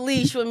on the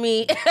leash with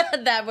me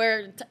that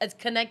we're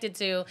connected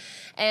to.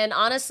 And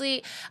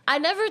honestly, I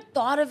never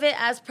thought of it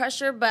as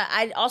pressure, but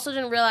I also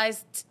didn't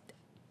realize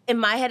in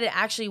my head it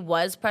actually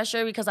was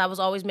pressure because I was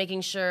always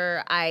making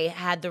sure I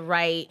had the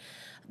right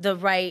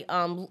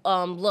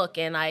look,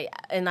 and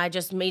I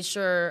just made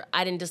sure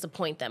I didn't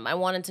disappoint them. I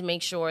wanted to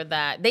make sure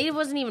that they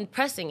wasn't even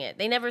pressing it.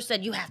 They never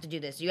said you have to do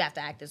this, you have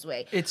to act this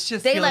way. It's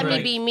just they feel let me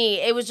right. be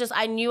me. It was just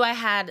I knew I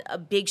had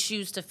big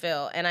shoes to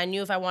fill, and I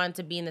knew if I wanted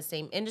to be in the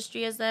same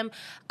industry as them,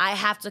 I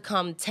have to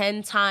come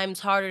 10 times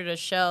harder to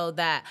show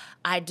that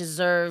I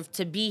deserve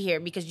to be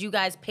here because you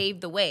guys paved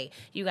the way.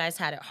 You guys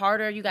had it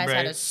harder. You guys had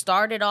Right. to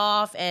start it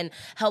off and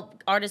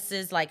help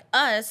artists like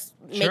us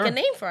make Sure. a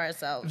name for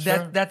ourselves.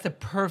 That's a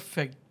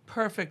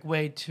perfect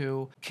way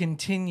to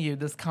continue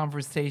this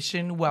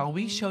conversation while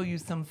we show you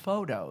some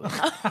photos.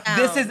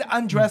 This is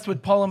Undressed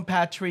with Paul and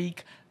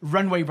Patrick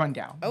Runway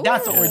Rundown.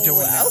 That's what we're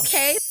doing now.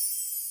 Okay.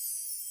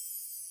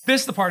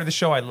 This is the part of the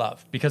show I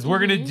love because we're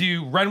Mm-hmm. going to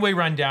do Runway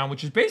Rundown,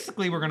 which is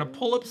basically we're going to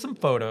pull up some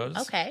photos.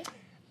 Okay.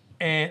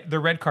 And the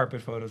red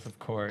carpet photos, of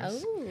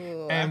course.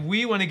 Ooh. And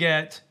we want to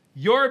get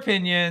your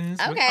opinions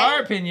with Okay.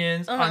 our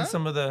opinions on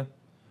some of the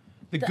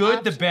good, the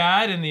options.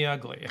 bad, and the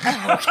ugly.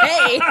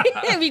 Okay.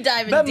 We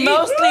diving But deep.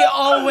 mostly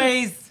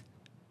always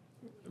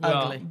Well,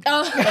 ugly.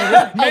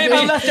 Oh. maybe.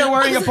 Unless they're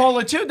wearing a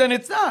polo too, then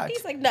it's not.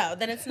 He's like, no,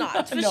 then it's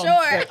not for No,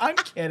 sure. I'm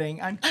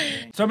kidding. I'm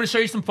kidding. So I'm going to show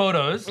you some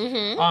photos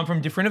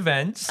from different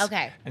events.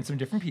 Okay. And some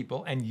different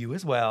people, and you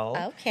as well.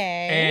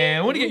 Okay.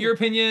 And we want to get your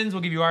opinions.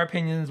 We'll give you our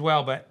opinions as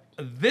well. But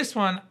this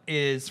one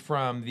is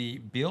from the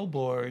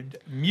Billboard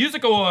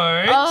Music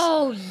Awards.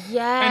 Oh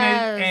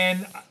yes.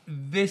 And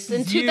this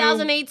in is you.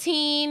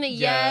 2018,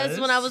 yes,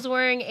 when I Yes. was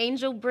wearing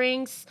Angel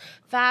Brink's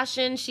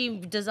fashion, she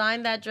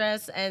designed that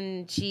dress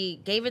and she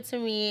gave it to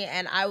me,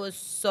 and I was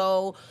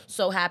so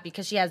happy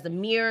because she has the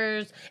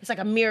mirrors. It's like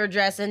a mirror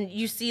dress, and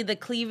you see the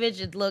cleavage.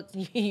 It looks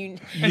you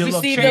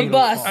look see the beautiful.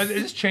 bust. Is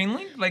this chain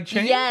link? Like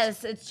chain?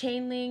 Yes, it's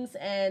chain links,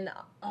 and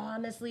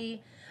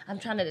honestly, I'm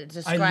trying to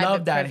describe it I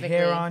love that perfectly.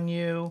 hair on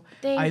you.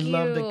 Thank I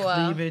love the you.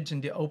 cleavage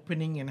and the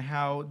opening and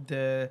how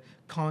the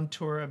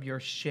contour of your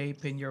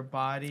shape in your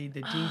body,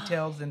 the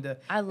details and the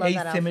I love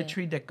that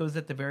asymmetry that goes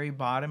at the very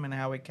bottom and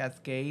how it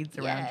cascades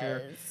around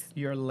Yes.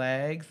 your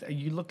legs.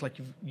 You look like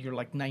you're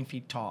like 9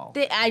 feet tall.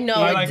 I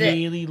know. It like it.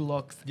 really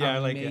looks Yeah, I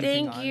like it.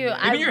 amazing. Thank on you.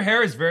 Even your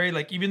hair is very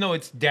like, even though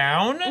it's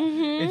down,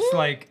 it's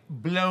like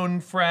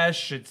blown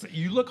fresh.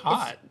 You look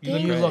hot. You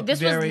Thank you you. look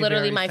This was very,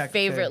 literally very my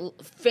sexy.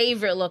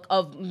 favorite look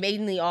of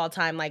mainly all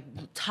time, like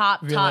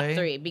top Really?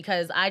 3,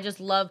 because I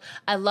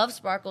love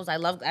sparkles. I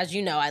love, as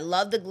you know, I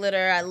love the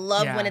glitter. I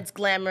love when Yeah. it's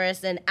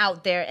glamorous and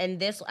out there. And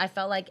this, I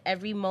felt like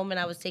every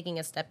moment I was taking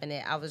a step in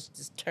it, I was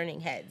just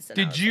turning heads. And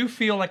I Did was you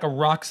feel like a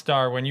rock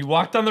star when you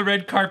walked on the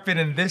red carpet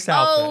in this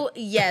outfit? Oh,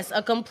 yes,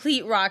 a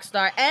complete rock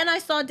star. And I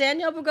saw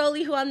Danielle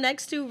Bergoli, who I'm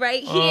next to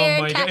right here.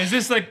 Oh my god! Is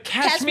this like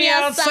Catch Me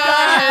Outside.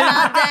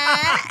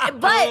 Outside?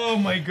 But Oh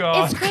my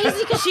god! it's crazy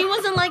because she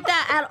wasn't like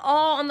that at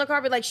all on the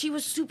carpet. Like, she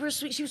was super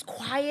sweet. She was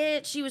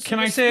quiet. She was Can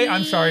super I say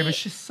I'm sweet. sorry, but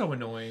she's so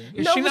annoying.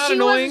 Is No, she but not she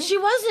annoying? wasn't. She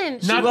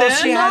wasn't. Not Well,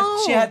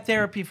 then? she had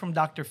therapy from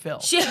Dr. Phil.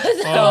 She was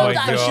Oh my so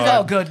God. she's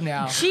all good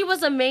now. She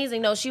was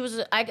amazing. No, she was.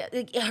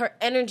 Her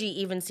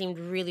energy even seemed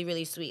really,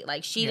 really sweet.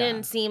 Like, she Yeah.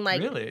 didn't seem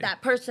like Really?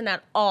 that person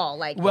at all.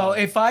 Like, Well,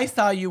 if I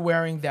saw you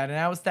wearing that and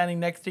I was standing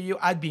next to you,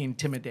 I'd be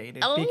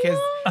intimidated Oh. because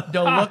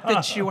the look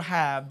that you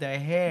have, the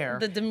hair,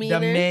 The demeanor.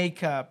 the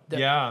makeup,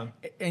 Yeah.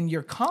 and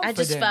your I confidence.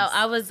 just felt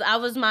I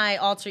was my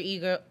alter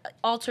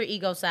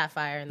ego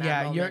Sapphire in that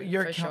yeah, moment.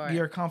 your for sure.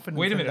 your confidence.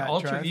 Wait a in minute, that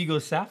Alter dress. Ego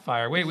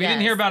Sapphire. Wait, we Yes.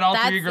 didn't hear about Alter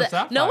That's Ego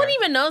Sapphire. No one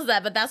even knows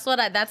that, but that's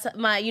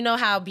my. You know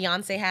how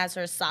Beyonce has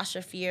her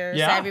Sasha Fierce,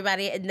 Yeah.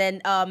 everybody, and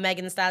then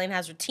Megan Thee Stallion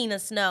has her Tina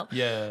Snow.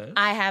 Yeah.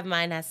 I have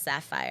mine as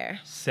Sapphire.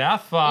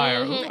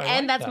 Sapphire. Ooh, I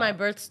And like that's that. my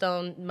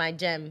birthstone, my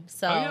gem.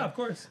 So Oh yeah, of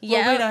course.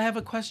 yeah. Well, wait, I have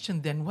a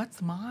question then.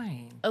 What's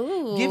mine?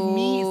 Ooh. Give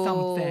me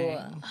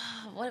something.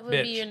 What would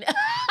Bitch. be your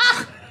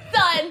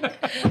Done.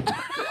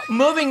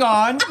 Moving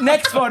on.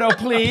 Next photo,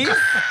 please.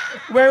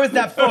 Where was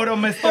that photo,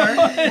 mister?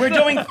 We're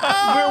doing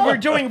we're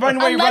doing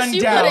runway Unless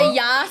you rundown. put a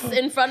yas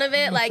in front of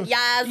it, like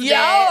yas.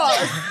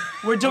 Yes.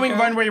 We're doing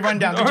runway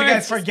rundown. Did you Alright.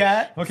 guys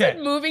forget? Okay.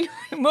 Moving.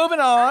 Moving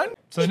on.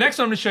 So the next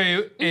one I'm gonna show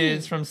you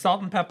is from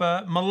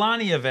SALT-N-PEPA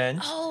Melania event.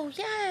 Oh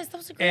yes, that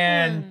was a great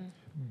And one.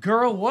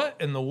 girl, what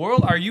in the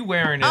world are you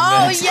wearing in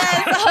Oh this?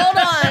 yes,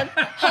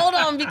 hold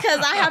on, because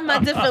I have my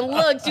different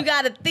looks. You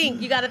gotta think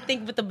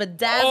with the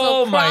bedazzle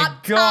Oh, my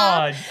crop top.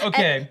 God.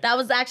 Okay. And that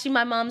was actually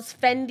my mom's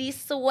Fendi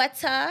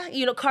sweater,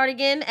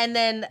 cardigan, and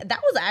then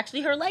that was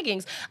actually her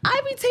leggings.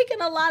 I be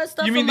taking a lot of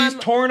stuff. You mean from these my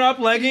torn up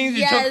leggings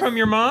you took Yes. from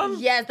your mom?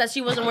 Yes, that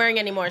she wasn't wearing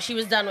anymore. She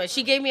was done with.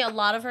 She gave me a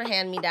lot of her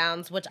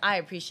hand-me-downs, which I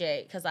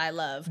appreciate because I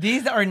love.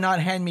 These are not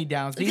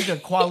hand-me-downs. These are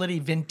quality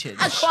vintage.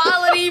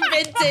 Quality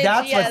vintage.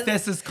 That's yes. what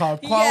this is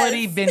called.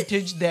 Quality Yes.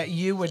 vintage that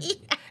you would,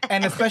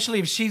 and especially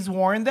if she's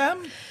worn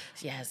them.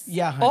 Yes.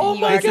 Yeah, honey. Oh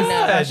my this is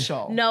God.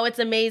 special. No, it's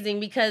amazing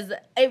because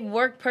it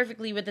worked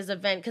perfectly with this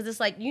event because it's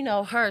like,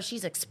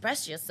 she's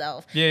expressed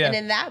yourself. Yeah. And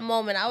in that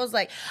moment, I was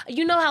like,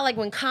 you know how like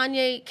when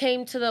Kanye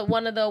came to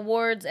one of the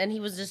awards and he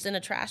was just in a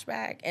trash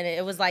bag and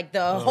it was like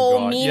the whole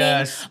God. meaning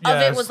Yes, of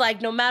yes. it was like,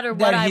 no matter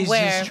what That I he's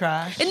wear. just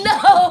trash?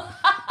 No.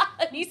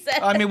 He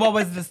said. I mean, what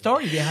was the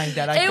story behind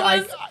that?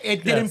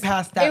 It didn't Yes.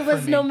 pass that it was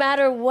for me. no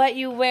matter what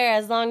you wear,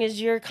 as long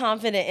as you're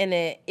confident in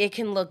it, it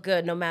can look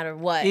good no matter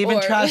what. Even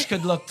Or- trash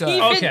could look good.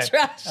 Even Okay.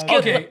 trash could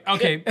Okay, look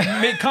okay.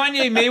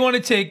 Kanye may want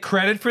to take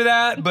credit for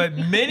that, but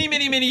many,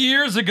 many, many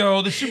years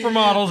ago, the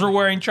supermodels were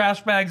wearing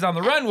trash bags on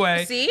the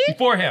runway See?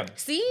 before him.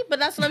 See, but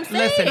that's what I'm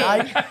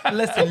saying.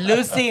 Listen,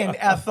 Lucy and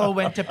Ethel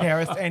went to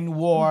Paris and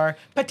wore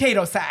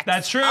potato sacks.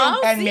 That's true.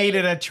 Oh, and see? made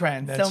it a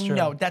trend. That's so true.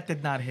 no, that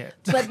did not hit.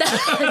 But that,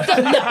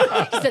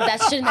 he said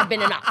that shouldn't have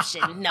been an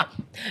option.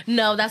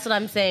 No, that's what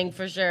I'm saying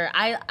for sure.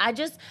 I But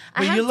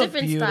have you look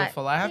different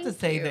beautiful. I have to Thank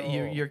say that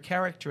you. your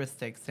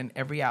characteristics in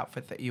every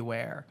outfit that you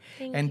wear,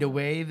 Thank and the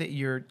way that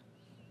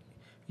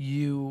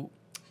you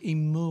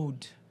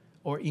emote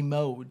or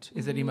emote,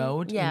 is it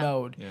emote? Mm-hmm. Yeah.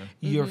 Emote. Yeah.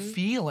 Your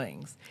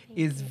feelings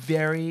is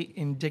very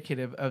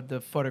indicative of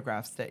the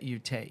photographs that you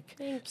take.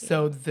 Thank you.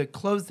 So the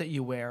clothes that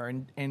you wear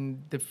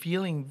and the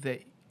feeling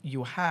that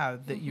you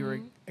have that you're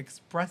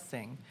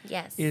expressing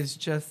Yes. is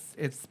just,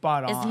 it's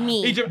spot on. It's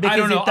me. Egypt, I Because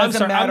don't know. it I'm doesn't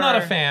sorry. I'm not a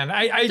matter- fan.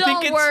 I Don't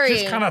think it's worry.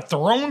 just kind of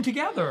thrown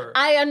together.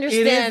 I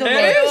understand. It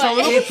It is is a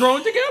little It's- thrown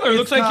together. It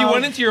looks like you called-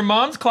 went into your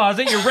mom's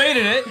closet, you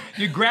raided it,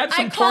 you grabbed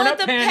some I call torn it up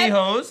the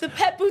pantyhose. the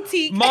pet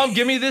boutique. Mom,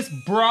 give me this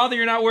bra that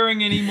you're not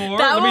wearing anymore.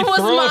 That Let me one was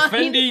throw a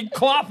mine. Fendi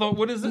cloth.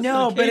 What is this?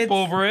 No, A but cape it's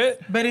over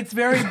it. But it's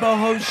very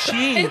boho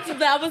chic.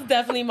 That was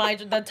definitely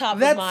the top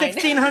That's of mine.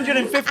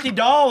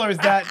 $1,650.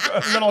 That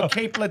little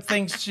capelet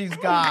thing she's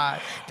got.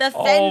 The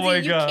Fendi. Oh my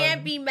you God.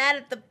 can't be mad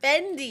at the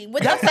Fendi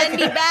with the Fendi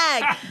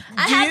bag.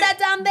 I Do had you- that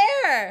down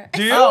there.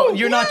 Do you? Oh,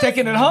 you're not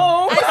taking it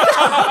home.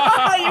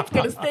 You're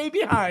gonna stay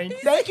behind.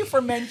 Thank you for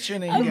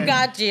mentioning I it.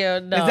 got you.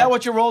 No. Is that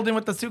what you rolled in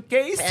with the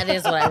suitcase? That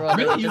is what I rolled in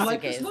Really? with You the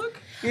like suitcase. this look?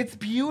 It's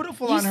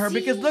beautiful You on her see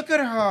because look at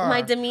her.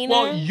 My demeanor.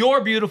 Well,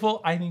 you're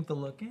beautiful. I think the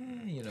look,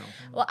 you know.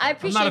 Well, I not a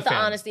appreciate the fan.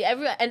 honesty.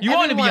 You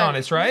want to be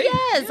honest, right?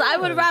 Yes, I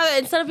would rather,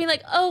 instead of being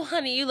like, oh,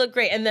 honey, you look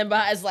great. And then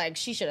it's like,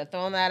 she should have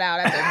thrown that out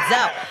at the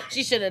door.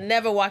 She should have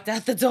never walked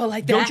out the door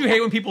like that. Don't you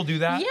hate when people do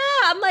that? Yeah,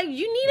 I'm like,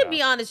 you need to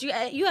be honest.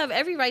 You have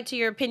every right to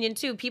your opinion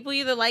too. People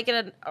either like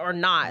it or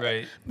not.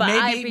 Right. But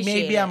I appreciate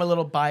maybe it. I'm a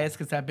little biased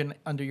because I've been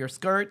under your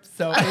skirt,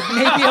 so it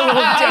may be a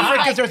little different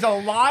because there's a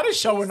lot of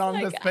showing on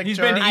this picture. He's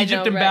been to I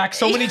Egypt know, and right? back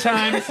so many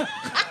times.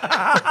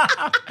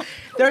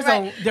 There's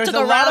Took a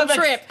a lot round of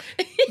trip.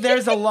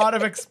 there's a lot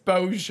of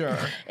exposure.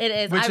 It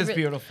is. Which is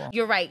beautiful.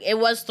 You're right. It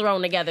was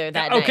thrown together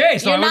that night. Okay,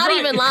 so you're I was not right.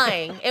 even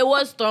lying. It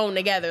was thrown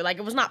together. Like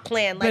it was not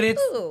planned. Like,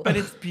 But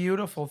it's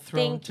beautiful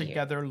thrown Thank you.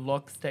 together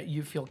looks that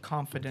you feel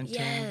confident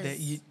in, that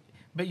Yes.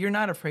 but you're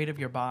not afraid of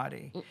your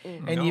body.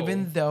 And No.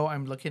 even though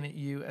I'm looking at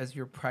you as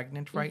you're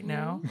pregnant right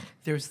now,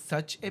 there's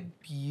such a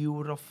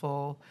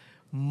beautiful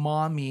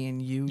mommy in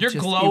you. You're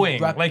just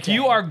glowing. Like, erupting.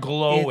 you are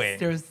glowing.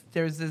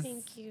 There's this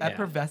Thank you.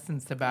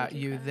 effervescence about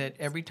you that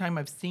every time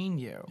I've seen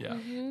you, Yeah.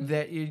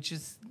 that it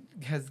just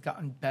has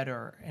gotten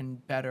better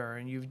and better,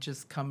 and you've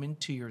just come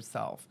into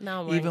yourself.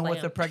 Now I'm wearing even with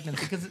glam. the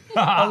pregnancy, because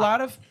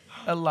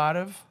a lot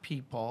of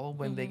people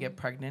when they get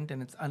pregnant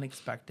and it's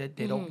unexpected,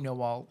 they don't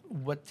know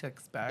what to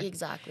expect.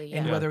 Exactly,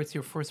 And yeah. whether it's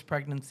your first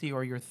pregnancy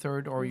or your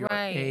third or your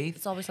Right. eighth,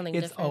 It's always something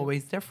it's different.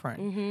 always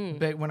different.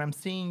 But when I'm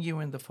seeing you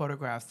in the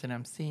photographs and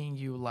I'm seeing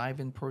you live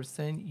in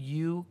person,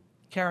 you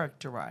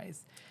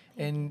characterize.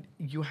 And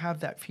you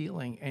have that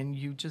feeling, and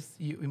you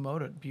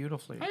emote it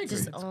beautifully. I agree.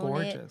 Just It's own it.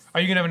 gorgeous.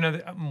 Are you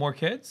gonna have more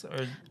kids? Or?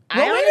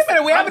 Well, wait a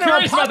minute, we haven't even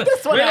curious about popped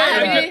this one Wait,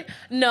 out. wait, wait. I mean,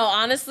 no,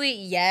 honestly,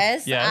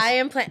 yes. Yes. I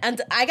am planning.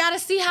 And I gotta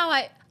see how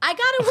I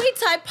gotta wait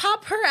till I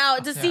pop her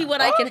out to see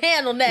what I can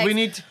handle next. We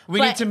need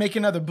But- to make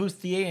another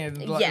bustier and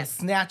Yes.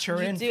 snatch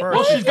her in do. first.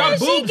 Well, she's got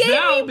She boobs gave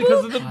now me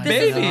because of the boobs.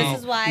 baby. This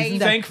is why Isn't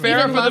that Thank pretty? Farrah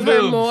even for the love her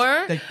boobs.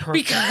 more They're perfect.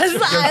 because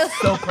They're I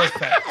so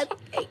perfect.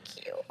 thank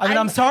you. I mean,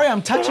 I'm sorry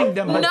I'm touching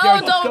them, but No,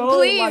 they're don't so,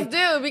 please like,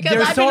 do because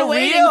they're I've so been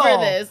waiting real. for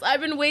this.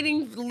 I've been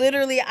waiting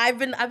literally. I've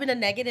been a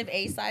negative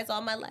A size all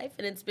my life,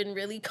 and it's been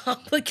really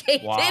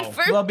complicated Wow.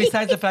 for Well, me.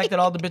 besides the fact that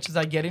all the bitches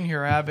I get in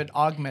here have it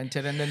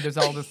augmented, and then there's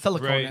all the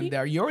silicone Right. in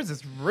there. Yours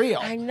is real.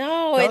 I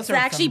know Those it's are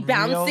actually some real-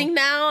 bouncing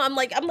now. I'm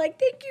like,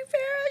 thank you,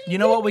 Farrah. You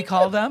know what we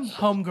call them?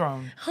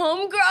 Homegrown.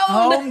 Homegrown.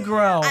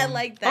 Homegrown. I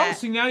like Oh, that.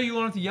 so now you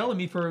won't have to yell at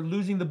me for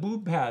losing the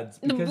boob pads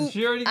because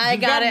she already. I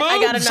she's got it. I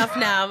got boobs. enough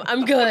now.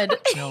 I'm good.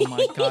 Oh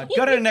my God.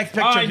 Go to the next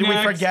picture. All right, Did we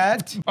next.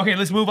 forget? Okay,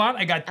 let's move on.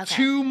 I got Okay.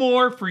 two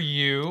more for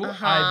you.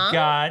 I've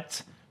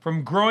got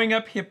from Growing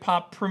Up Hip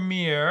Hop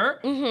premiere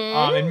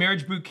in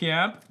Marriage Boot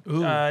Camp,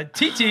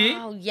 TT.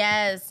 Oh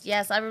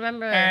yes, I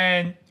remember.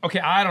 And okay,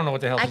 I don't know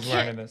what the hell I she's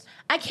wearing in can't. this.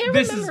 I can't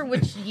This remember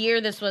which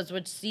year this was,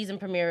 which season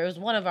premiere. It was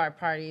one of our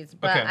parties,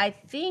 but Okay. I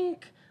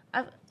think,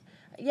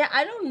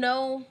 I don't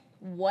know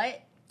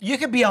what. You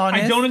could be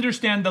honest. I don't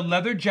understand the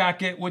leather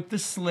jacket with the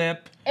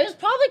slip. It was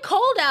probably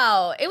cold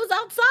out. It was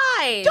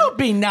outside. Don't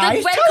be nice.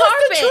 The red Tell us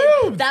the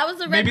carpet. truth. That was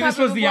the red Maybe carpet.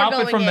 this was the before outfit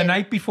going from the in.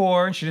 night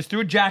before, and she just threw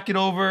a jacket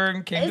over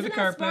and came to Isn't the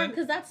that carpet.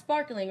 because that's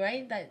sparkling,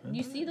 right? That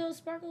you see those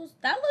sparkles?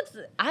 That looks.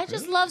 I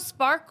just love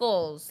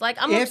sparkles. Like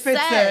I'm If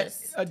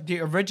obsessed. it's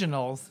the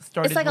originals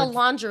started It's like a with,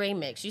 lingerie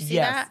mix. You see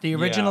yes, that? the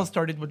original Yeah.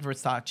 started with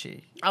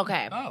Versace.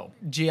 Okay. Oh.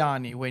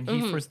 Gianni, when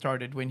he first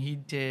started, when he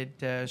did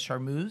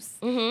Charmeuse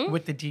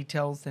with the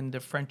details and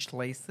the French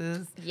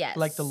laces, Yes.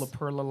 like the La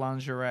Perla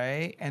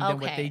lingerie, and then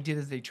what Okay. they did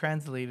is they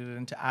translated it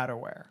into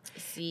outerwear,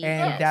 See,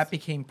 and yes. that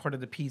became part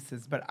of the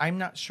pieces. But I'm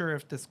not sure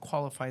if this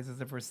qualifies as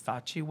a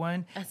Versace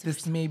one. That's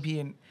This may be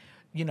an,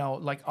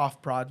 like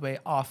off Broadway,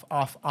 off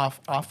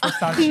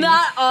Versace.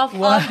 Not off.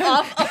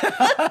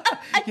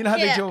 You know how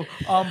they Yeah. do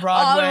on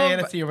Broadway,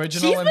 and it's the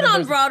original. She's and been then on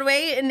there's-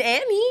 Broadway in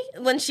Annie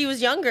when she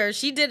was younger.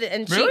 She did it,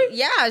 and Really?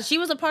 she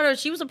was a part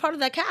of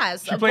that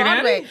cast. She of played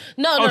Broadway. Annie?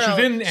 No, Oh, no, she no.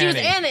 was in She was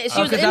Annie. in it. She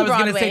Oh, was 'cause in I was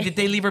Broadway. gonna say, did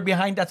they leave her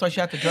behind? That's why she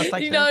had to dress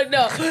like No, this.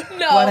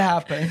 no. What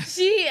happened?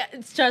 She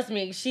trust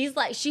me. She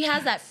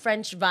has that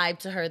French vibe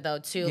to her though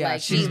too. Yeah,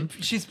 like she's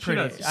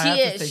pretty. does. I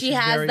have to say She she's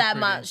has very that.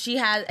 pretty. She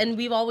has, and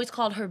we've always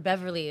called her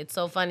Beverly. It's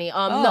so funny.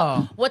 Oh.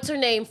 No, what's her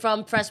name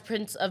from Fresh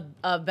Prince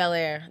of Bel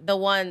Air? The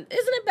one,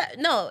 isn't it?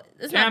 No,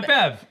 it's not. Aunt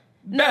Bev.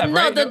 No, Bev, no,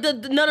 right?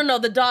 no,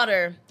 the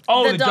daughter.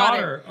 Oh, the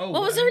daughter. Oh,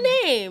 what was right. her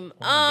name?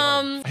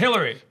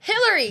 Hillary.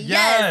 Hillary. Yes,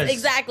 Yes.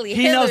 exactly.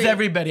 He Hillary. knows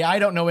everybody. I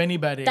don't know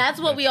anybody. That's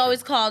what we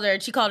always called her.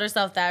 She called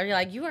herself that. You're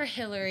like, you are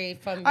Hillary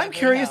from. I'm Beverly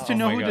curious Hills. to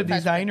know my who the God.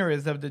 designer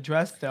is of the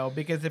dress, though,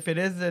 because if it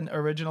is an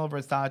original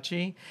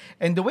Versace,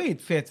 and the way it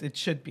fits, it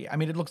should be. I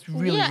mean, it looks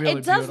really, yeah, really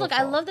it does look. I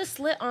beautiful. love the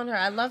slit on her.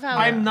 I love how.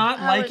 I'm not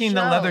how it liking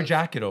the leather shows.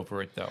 jacket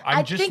over it though.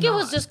 I just think it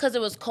was not. just because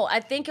it was cold. I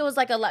think it was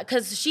like a lot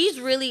because she's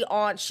really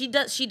on. She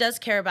does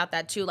care about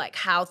that too, like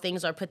how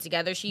things are put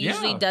together. She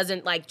usually Yeah.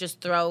 doesn't like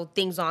just throw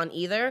things on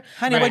either.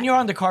 Honey, Right. when you're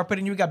on the carpet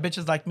and you got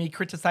bitches like me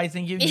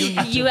criticizing you, you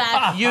need You to,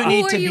 have- you Who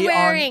need are to you be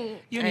wearing? on.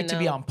 You I need to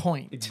be know. on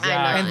point. Exactly.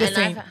 And this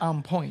And ain't I've-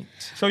 on point.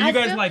 So you I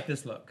guys feel- like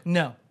this look?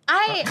 No.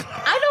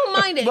 I don't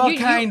mind it. Well, you,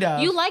 kind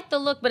of. You like the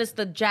look, but it's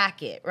the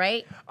jacket,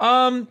 right?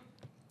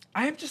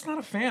 I'm just not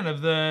a fan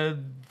of the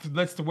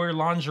let's wear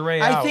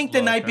lingerie I out think the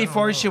look. night I don't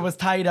before know. she was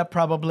tied up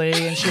probably,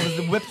 and she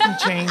was whipped some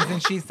chains,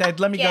 and she said,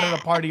 "Let me go to the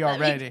party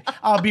already.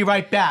 I'll be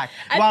right back."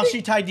 While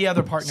she tied the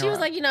other partner She was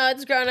up. like,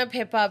 it's grown up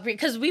hip hop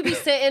because we be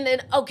sitting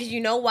and because you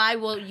know why?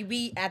 Well,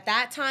 we at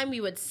that time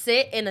we would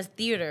sit in a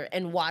theater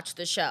and watch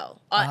the show,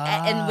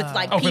 and with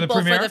like Oh, for the people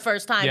for premiere? the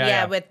first time,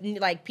 Yeah. with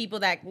like people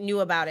that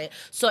knew about it.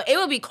 So it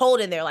would be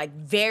cold in there, like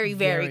very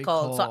very, Very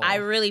cold. So cold. I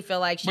really feel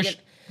like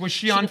Was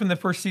she on from the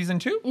first season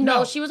too?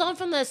 No, she was on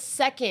from the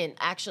second,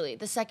 actually.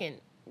 The second.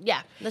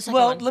 Yeah, the second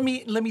Well, one.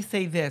 let me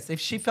say this: if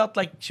she felt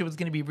like she was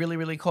going to be really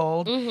really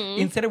cold,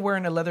 instead of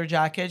wearing a leather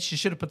jacket, she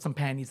should have put some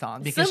panties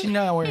on because she's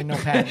not wearing no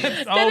panties. Then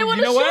it Oh, would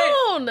you know have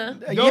what? shown. No,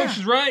 Yeah.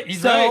 she's right.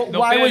 He's So right. No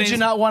why would panties. you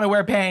not want to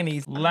wear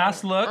panties?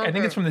 Last look, I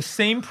think it's from the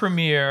same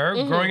premiere,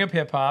 Growing Up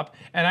Hip Hop,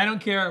 and I don't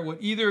care what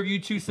either of you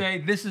two say.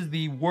 This is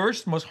the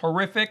worst, most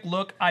horrific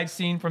look I've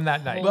seen from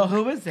that night. Well,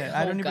 who is it?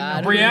 I don't even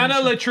God. know. Briana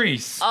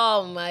LaTrise.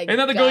 Oh my god. Isn't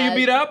that the girl you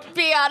beat up?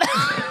 Briana.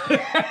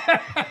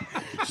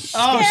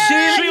 Oh,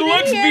 She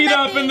looks hear beat that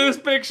up in thing. this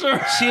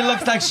picture. she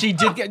looks like she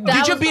did. Did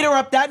you was- beat her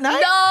up that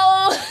night?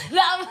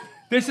 No.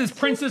 This is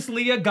Princess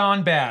Leia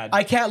gone bad.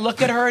 I can't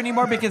look at her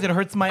anymore because it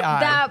hurts my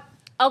eye.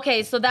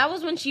 Okay, so that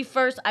was when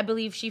I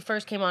believe she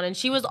first came on, and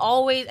she was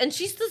always, and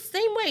she's the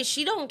same way.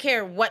 She don't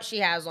care what she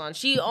has on.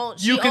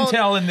 You can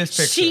tell in this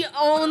picture. She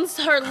owns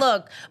her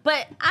look.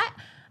 But I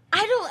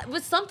don't,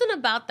 with something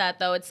about that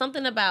though, it's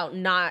something about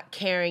not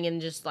caring and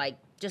just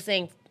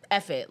saying,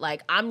 F it.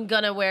 Like, I'm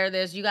gonna wear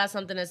this. You got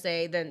something to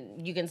say, then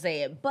you can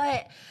say it.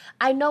 But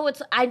I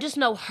just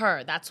know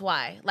her. That's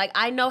why. Like,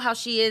 I know how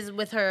she is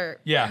with her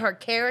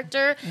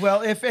character.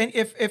 Well,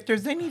 if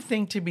there's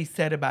anything to be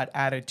said about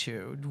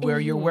attitude, where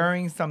you're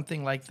wearing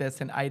something like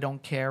this and I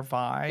don't care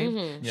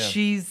vibe, Yeah.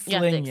 she's You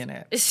have to slinging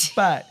it.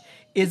 But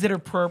is it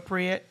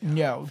appropriate?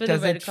 No. For the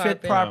Does red it fit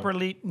carpet.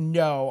 properly?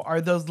 No.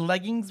 Are those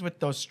leggings with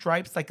those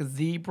stripes like a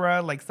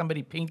zebra, like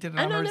somebody painted it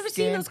I on know, her I've never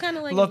skin? seen those kind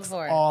of leggings looks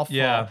before. awful.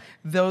 Yeah.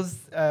 Those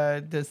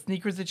the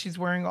sneakers that she's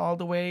wearing all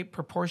the way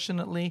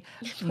proportionately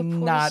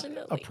not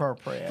Proportionately.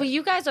 appropriate. But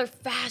you guys are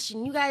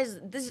fashion.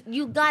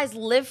 You guys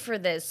live for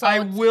this. So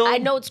I will- I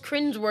know it's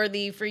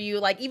cringeworthy for you.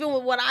 Like, even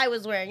with what I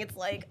was wearing, it's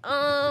like,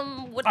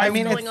 what is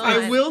mean, going it's-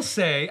 on? I will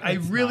say, I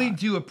really not.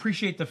 do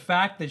appreciate the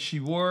fact that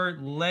she wore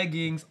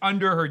leggings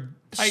under her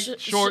tight,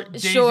 short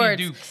Daisy shorts.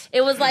 Dukes.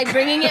 It was like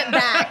bringing it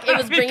back. It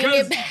was bringing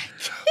Because- it back.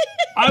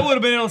 I would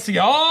have been able to see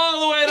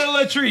all the way to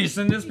LaTrise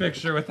in this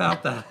picture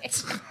without that.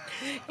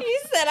 He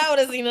said I would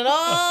have seen it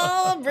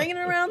all, bringing it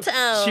around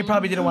town. She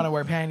probably didn't want to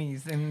wear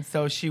panties, and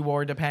so she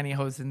wore the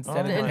pantyhose instead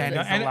of the my panties.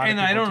 God. A lot of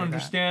And I people don't do that.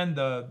 understand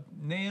the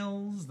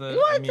nails.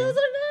 What? Those are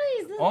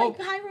nice. Those Oh.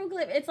 like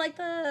hieroglyph. It's like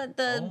the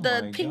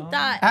my pink God.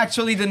 dot.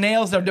 Actually, the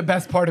nails are the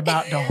best part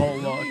about the whole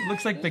look. It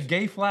looks like the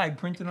gay flag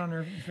printed on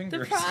her The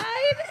fingers.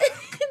 pride.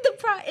 The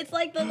pride. It's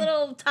like the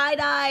little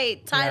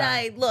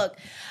tie-dye look.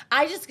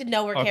 I just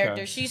know her Okay.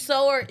 character. She's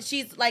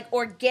like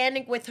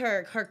organic with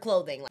her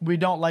clothing. We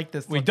don't like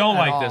this look. We don't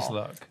at like this all.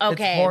 look.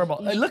 Okay. It's horrible.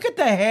 Look at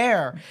the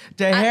hair.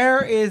 The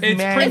hair is It's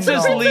mangled.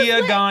 Princess Princess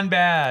Leia Leia. gone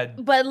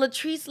bad. But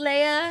LaTrise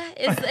Leia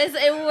is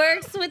it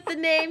works with the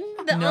name.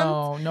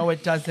 No,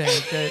 it doesn't.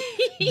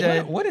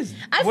 What is?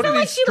 I what feel are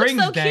like these she looks strings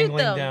so cute, dangling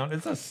though. down?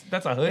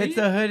 That's a hoodie. It's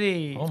a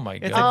hoodie. Oh my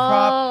It's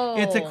God.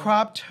 It's a Oh.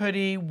 cropped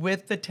hoodie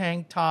with the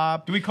tank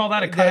top. Do we call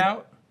that a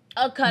cutout?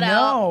 A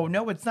cutout.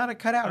 No, it's not a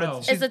cutout. Oh.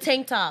 It's she's- a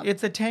tank top.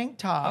 It's a tank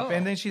top, Oh.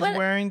 and then she's But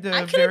wearing the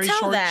I couldn't very tell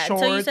short that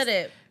shorts. until you said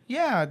it.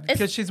 Yeah,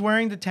 because she's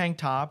wearing the tank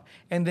top,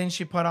 and then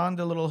she put on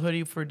the little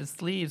hoodie for the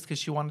sleeves because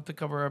she wanted to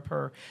cover up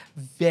her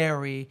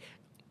very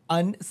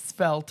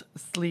unsvelte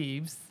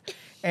sleeves.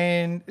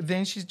 And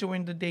then she's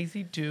doing the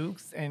Daisy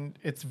Dukes, and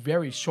it's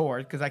very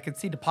short because I could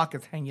see the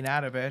pockets hanging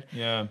out of it.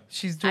 Yeah.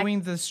 She's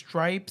doing the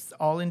stripes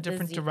all in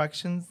different zebra.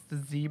 directions. The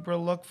zebra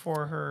look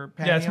for her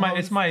pantyhose. Yeah,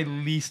 it's my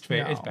least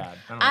favorite. No. It's bad.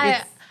 I don't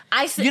know.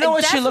 I You know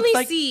what she definitely looks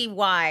like? see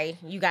why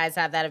you guys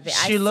have that event.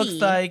 She looks see.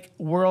 like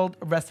World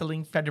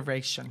Wrestling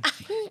Federation.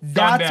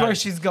 bad. That's where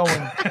she's going.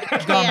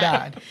 Gone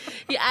bad.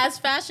 Yeah, as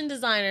fashion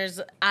designers,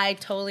 I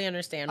totally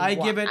understand. I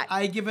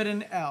why. give it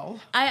an L.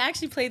 I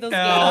actually play those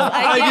L. games.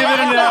 I give it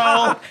an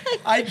L.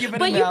 I give it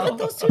But an you L. put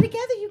those two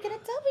together, you get a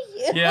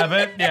W. Yeah,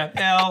 but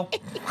L.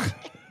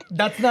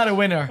 That's not a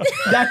winner.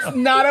 That's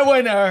not a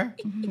winner.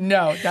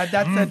 No, that's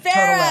a total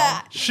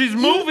L. She's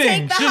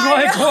moving. take the She's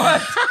high like, road.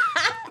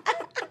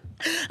 what?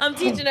 I'm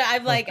teaching her.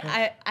 I'm like,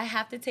 I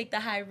have to take the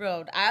high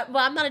road.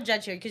 Well, I'm not a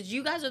judge here because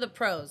you guys are the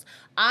pros.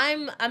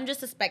 I'm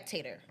just a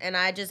spectator, and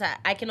I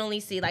can only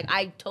see. Like,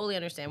 I totally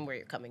understand where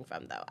you're coming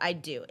from, though. I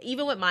do,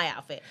 even with my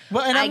outfit.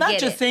 Well, and I'm not get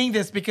just it. saying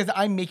this because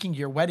I'm making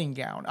your wedding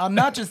gown. I'm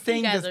not just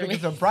saying guys this are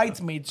because making- the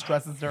bridesmaids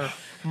dresses are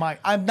my.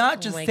 I'm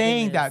not just my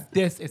saying goodness. that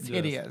this is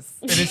hideous.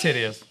 It is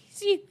hideous.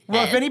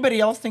 Well, if anybody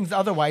else thinks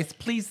otherwise,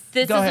 please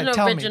This go is ahead. an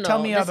Tell original. me.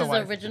 Tell me this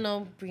otherwise. is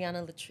original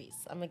Briana LaTrise.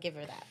 I'm gonna give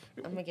her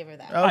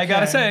that. I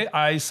gotta Okay. say,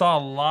 I saw a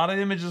lot of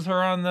images of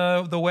her on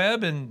the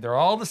web, and they're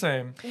all the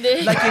same.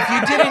 Like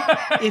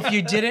if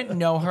you didn't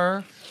know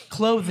her,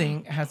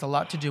 clothing has a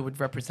lot to do with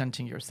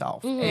representing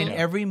yourself. And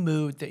every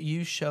mood that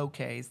you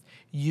showcased,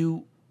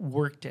 you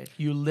worked it,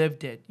 you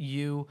lived it,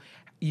 you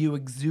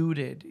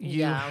exuded,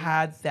 you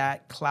had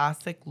that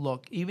classic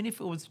look, even if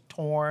it was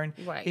torn,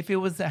 if it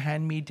was a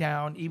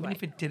hand-me-down, even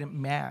if it didn't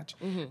match.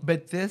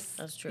 But this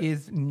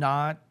is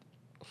not...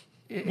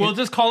 We'll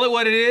just call it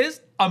what it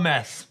is, a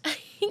mess.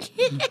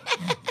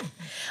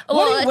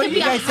 What do you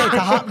guys say? It's a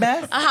hot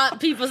mess?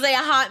 People say a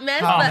hot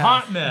mess. A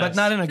hot mess. But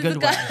not in a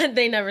good way.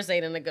 They never say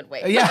it in a good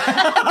way. Yeah.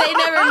 They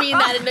never mean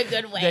that in a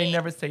good way. They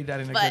never say that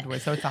in a good way.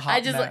 So it's a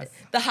hot mess.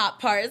 Like, the hot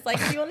part is like,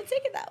 do you want to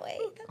take it that way?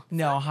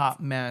 No,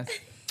 hot mess.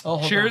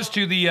 Oh, Cheers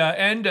to the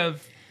end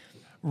of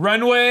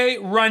Runway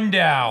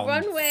Rundown.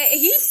 Runway.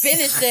 He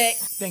finished it.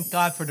 Thank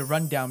God for the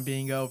rundown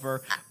being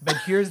over. But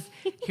here's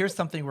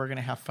something we're going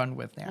to have fun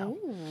with now.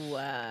 Ooh.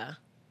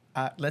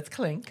 Let's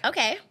clink.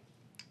 Okay.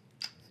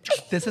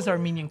 This is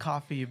Armenian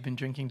coffee you've been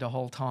drinking the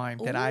whole time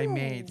that I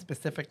made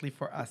specifically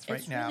for us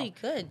right now.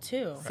 It's really good,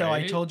 too. So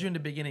I told you in the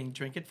beginning,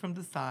 drink it from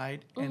the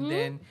side, and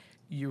then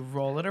you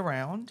roll it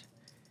around,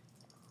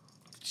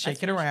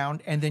 shake it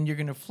around, and then you're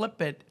going to flip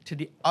it to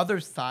the other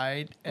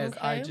side as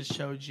I just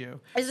showed you.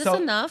 Is this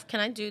enough? Do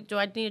I need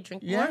to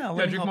drink more? Yeah,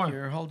 let me drink help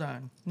more. you. Hold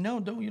on. No,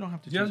 you don't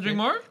have to You have to drink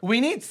more?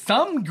 We need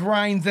some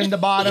grinds in the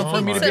bottom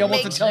for me to be able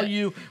to tell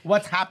you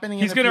what's happening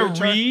in the future. He's going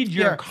to read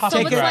your coffee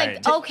So it's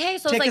grind. like, okay,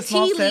 so it's Take a like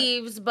small tea sip.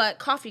 leaves, but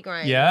coffee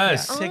grind.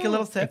 Yes. Take a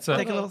little sip.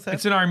 Take a little sip.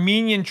 It's an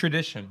Armenian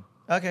tradition.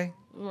 Okay.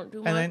 You want to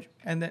do And much?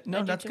 then no,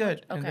 I do that's too good.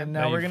 much? And Okay. then Now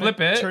now you we're gonna flip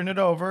it. turn it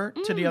over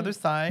to the other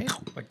side.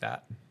 Like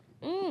that.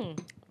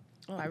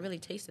 Oh, I really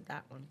tasted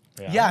that one.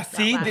 Yeah,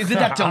 see, isn't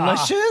that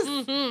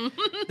delicious?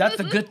 That's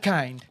a good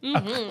kind.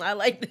 I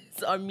like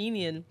this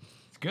Armenian.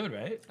 It's good,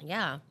 right?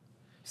 Yeah.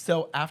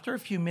 So after a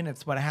few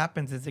minutes, what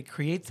happens is it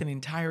creates an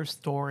entire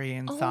story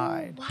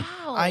inside.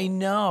 Wow. I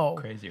know.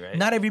 Crazy, right?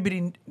 Not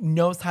everybody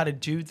knows how to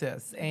do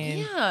this. And,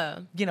 Yeah.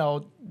 you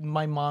know,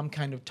 my mom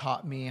kind of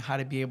taught me how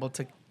to be able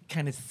to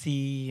kind of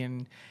see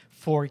and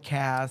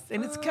forecast.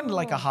 And it's kind of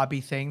like a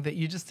hobby thing that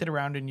you just sit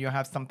around and you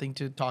have something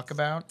to talk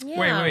about. Yeah.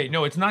 Wait.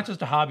 No, it's not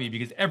just a hobby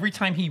because every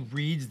time he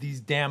reads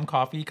these damn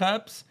coffee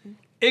cups,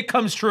 it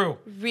comes true.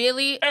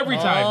 Really? Every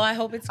time. Oh, I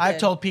hope it's good. I've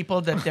told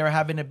people that they're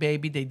having a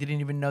baby. They didn't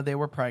even know they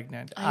were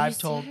pregnant. Are you I've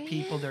told serious?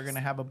 people they're going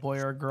to have a boy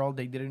or a girl.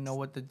 They didn't know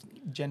what the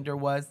gender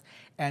was.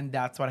 And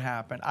that's what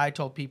happened. I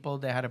told people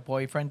they had a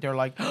boyfriend. They're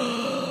like,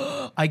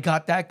 I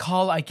got that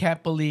call. I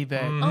can't believe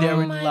it.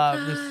 They're in my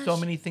love. There's so gosh.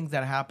 many things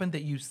that happen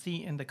that you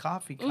see in the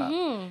coffee cup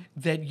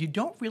that you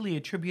don't really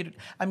attribute it.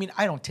 I mean,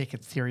 I don't take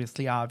it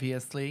seriously,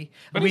 obviously.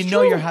 But we it's know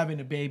true. you're having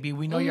a baby.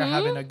 We know you're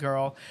having a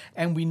girl.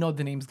 And we know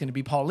the name's going to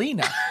be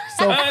Paulina.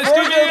 So That's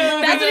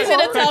what he's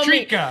gonna tell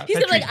me. Patrika. He's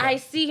gonna be like, Patrika. I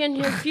see in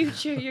your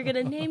future you're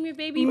gonna name your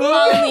baby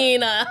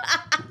Paulina.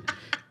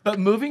 But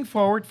moving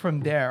forward from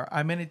there,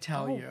 I'm going to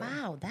tell you.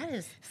 Wow, that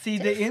is. See,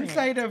 different. the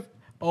inside of,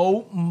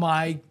 oh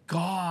my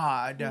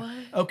God.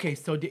 Okay,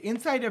 so the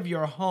inside of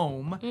your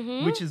home,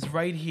 which is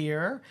right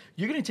here,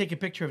 you're going to take a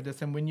picture of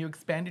this, and when you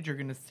expand it, you're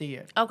going to see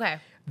it. Okay.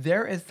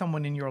 There is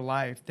someone in your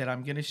life that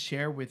I'm going to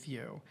share with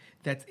you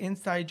that's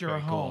inside your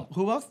home.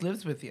 Who else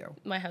lives with you?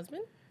 My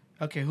husband?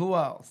 Okay, who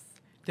else?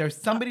 There's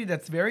somebody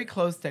that's very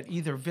close that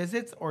either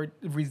visits or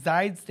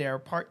resides there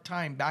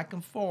part-time, back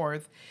and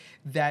forth,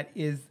 that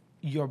is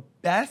your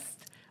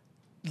best,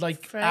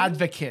 like, Friend?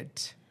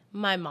 advocate.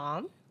 My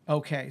mom?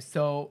 Okay,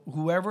 so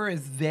whoever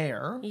is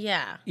there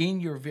Yeah.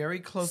 in your very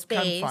close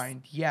Space.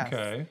 confine, yes,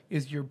 Okay.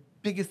 is your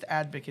biggest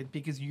advocate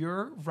because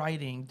you're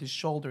riding the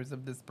shoulders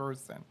of this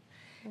person.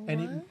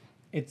 And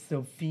it's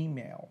so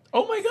female.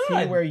 Oh my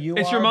God. See where you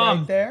it's are your mom.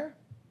 right there?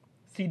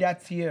 See,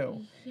 that's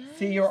you.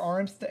 See your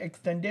arms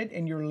extended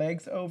and your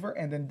legs over,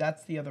 and then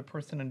that's the other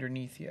person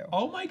underneath you.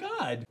 Oh my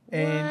God.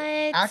 And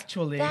What?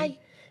 actually, That-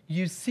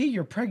 you see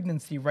your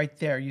pregnancy right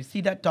there. You see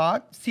that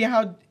dot? See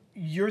how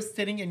you're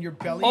sitting and your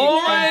belly Oh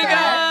extends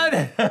out?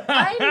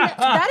 my God.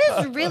 That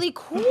is really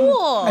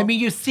cool. I mean,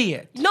 you see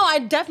it. no, I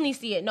definitely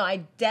see it. No, I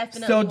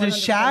definitely. So 100% the see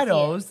it.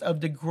 shadows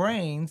of the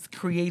grains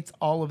creates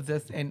all of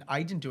this, and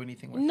I didn't do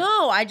anything with it.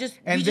 No, I just.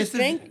 And we this just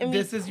drank. And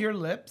this is your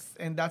lips,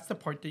 and that's the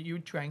part that you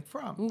drank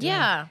from.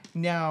 Yeah.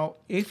 Now,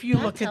 if you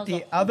That look at tells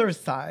the a other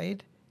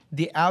side,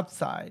 the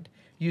outside,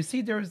 you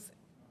see there's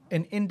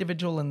an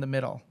individual in the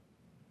middle.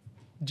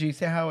 Do you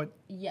see how it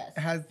Yes.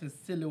 has the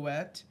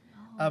silhouette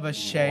of a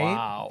shape?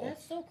 Wow.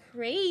 That's so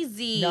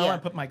crazy. Now I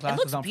put my glasses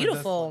It looks on for this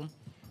beautiful.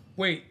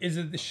 Wait, is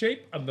it the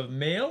shape of a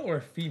male or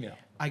a female?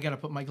 I gotta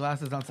put my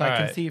glasses on so I All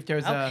can right. see if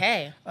there's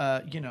Okay.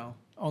 a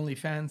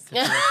OnlyFans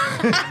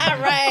situation.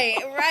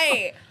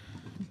 right.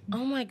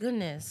 Oh my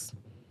goodness.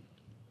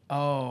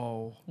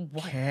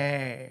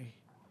 Okay.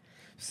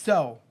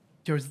 So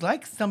there's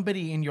like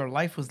somebody in your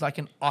life who's like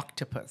an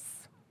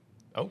octopus.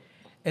 Oh.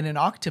 And an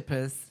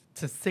octopus,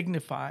 to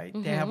signify,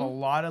 they have a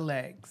lot of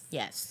legs.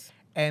 Yes.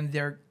 And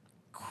they're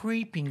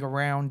creeping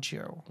around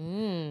you.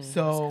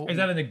 So Is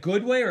that in a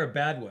good way or a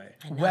bad way?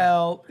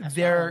 well,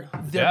 they're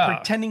Yeah.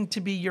 pretending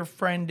to be your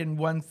friend in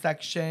one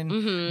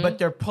section, but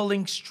they're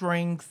pulling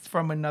strings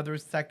from another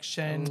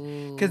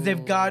section because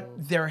they've got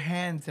their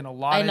hands in a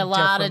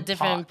lot of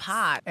different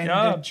pots. And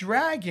Yeah. the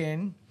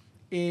dragon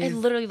It is,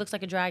 literally looks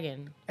like a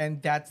dragon.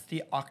 and that's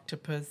the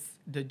octopus,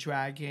 the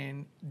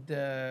dragon,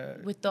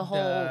 With the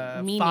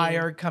whole meaning.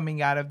 fire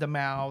coming out of the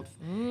mouth,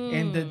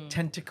 and the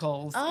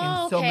tentacles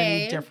in so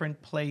many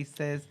different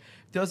places.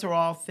 Those are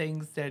all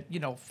things that,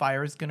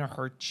 fire is going to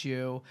hurt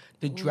you.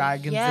 The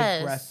dragon's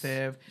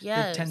aggressive.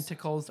 Yes. The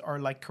tentacles are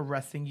like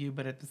caressing you,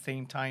 but at the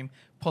same time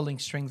pulling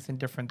strings in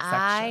different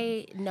sections.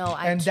 I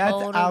and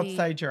totally... that's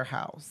outside your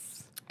house.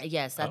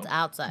 Yes, that's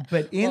outside.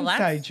 But Well,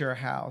 inside your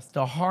house,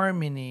 the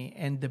harmony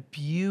and the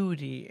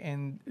beauty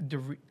and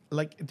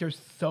there's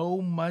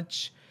so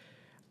much,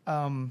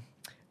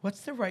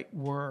 what's the right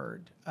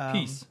word?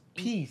 Peace.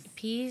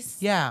 Peace.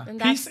 Yeah.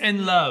 Peace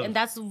and love. And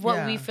that's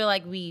what we Yeah. feel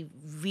like we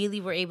really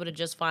were able to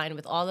just find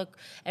with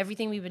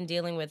everything we've been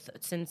dealing with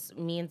since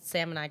me and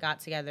Sam and I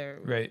got together.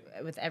 Right.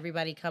 With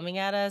everybody coming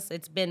at us,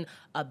 it's been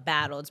a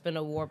battle. It's been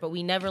a war, but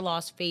we never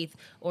lost faith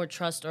or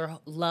trust or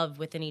love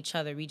within each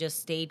other. We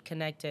just stayed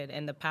connected,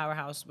 and the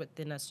powerhouse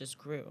within us just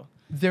grew.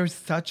 There's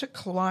such a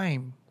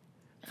climb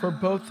for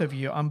both of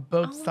you on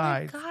both Oh my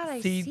sides. God,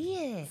 I see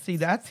it. See,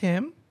 that's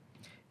him,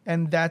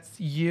 and that's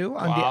you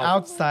on the Wow.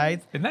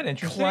 outside. Isn't that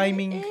interesting?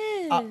 Climbing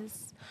up.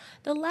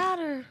 The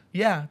ladder.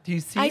 Yeah, do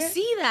you see I it?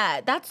 see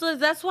that. That's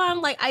why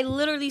I'm like, I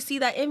literally see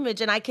that image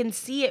and I can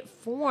see it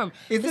form.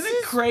 Isn't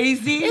it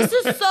crazy? This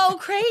is so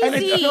crazy. And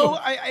it's so,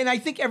 I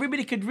think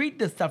everybody could read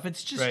this stuff.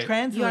 It's just Right. You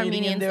translating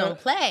in Armenians there. don't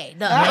play.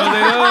 No,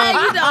 they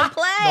don't. You don't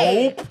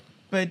play. Nope.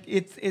 But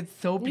it's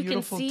so You can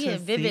beautiful see to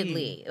it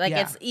vividly. Like, Yeah.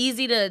 it's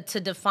easy to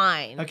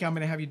define. Okay, I'm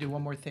gonna have you do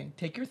one more thing.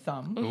 Take your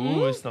thumb.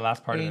 Ooh, it's the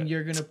last part of And it.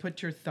 you're gonna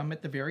put your thumb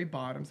at the very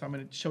bottom. So I'm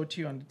gonna show it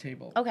to you on the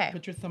table. Okay.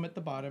 Put your thumb at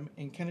the bottom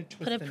and kind of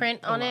twist Put a and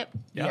print pull on up. it.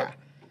 Yeah.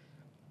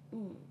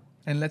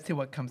 And let's see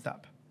what comes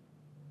up.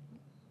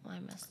 Oh, I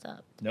messed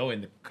up. No,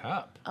 in the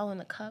cup. Oh, in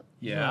the cup.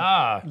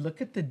 Yeah.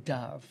 Look at the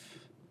dove,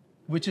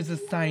 which is a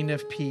sign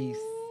of peace.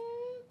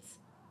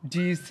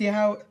 Do you see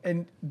how?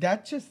 And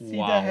that just see the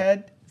Wow.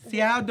 head. See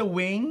how the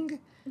wing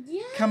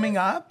coming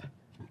up?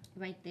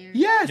 Right there.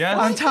 Yes, Yes.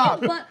 on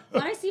top. But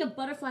I see a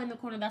butterfly in the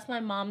corner. That's my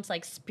mom's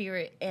like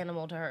spirit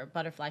animal to her.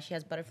 Butterfly. She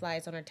has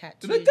butterflies on her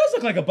tattoo. It does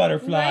look like a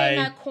butterfly. Right in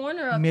that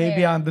corner up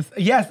Maybe there. on the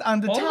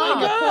on the Oh top.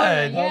 my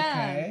God. Yeah.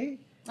 Okay.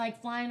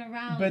 Like flying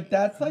around. But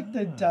that's like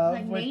the dove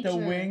Like with the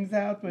nature. wings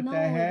out, with No, the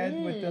it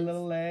head, with the is.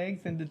 little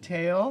legs and the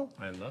tail.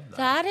 I love that.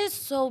 That is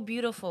so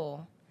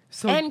beautiful.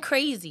 So And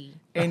crazy.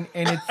 and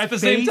it's At the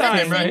same time,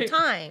 At the right? same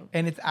time.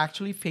 And it's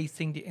actually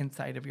facing the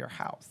inside of your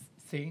house.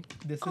 See,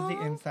 this is the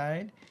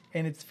inside,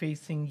 and it's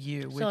facing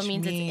you, which So it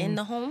means it's in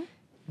the home?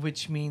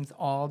 Which means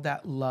all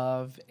that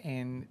love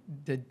and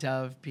the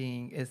dove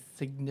being is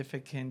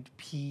significant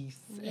peace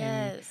and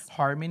Yes.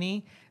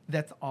 harmony.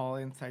 That's all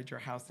inside your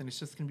house, and it's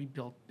just gonna be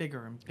built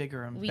bigger and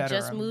bigger and We better.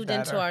 just and moved better.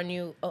 into our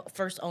new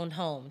first owned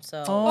home.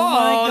 So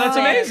Oh, that's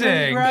amazing.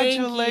 Thank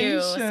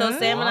Congratulations! you. So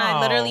Sam and I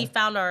Wow. literally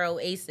found our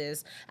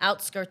oasis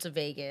outskirts of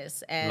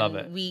Vegas, and Love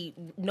it. we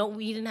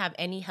didn't have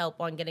any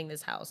help on getting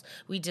this house.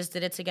 We just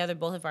did it together,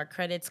 both of our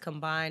credits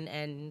combined,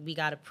 and we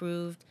got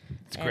approved.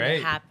 And great.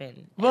 it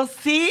happened. Well,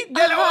 see,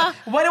 then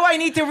what do I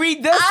need to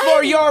read this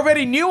for? You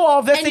already knew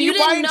all this, And you why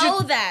didn't didn't know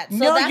that. So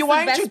no, that's you the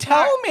why didn't you best tell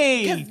part.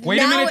 me? 'Cause Wait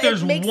a now minute, it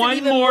there's makes it one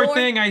even more more-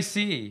 thing I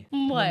see.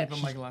 What?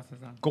 Put my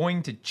glasses on.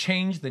 Going to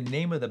change the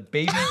name of the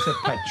baby to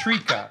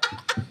Patrika.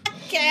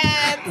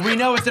 We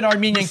know it's an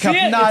Armenian See cup,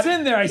 it? not. It's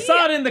in there. I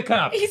saw it in the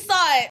cup. He saw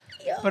it.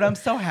 But I'm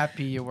so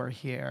happy you were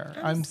here.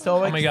 I'm so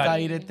my God.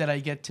 excited that I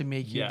get to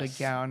make you the Yes.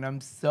 gown. I'm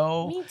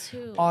so Me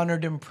too.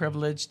 honored and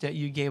privileged that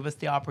you gave us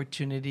the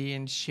opportunity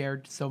and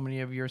shared so many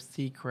of your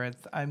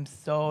secrets. I'm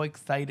so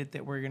excited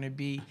that we're going to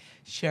be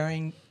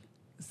sharing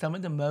some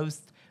of the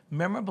most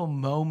memorable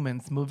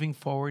moments moving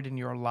forward in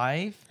your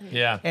life.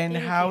 Yeah. And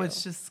Thank how you.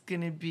 it's just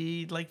going to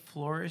be like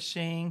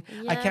flourishing.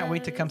 I can't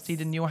wait to come see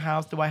the new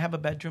house. Do I have a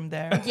bedroom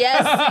there?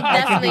 Yes,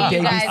 definitely.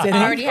 You guys babysitting.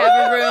 already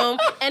have a room,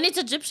 and it's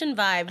Egyptian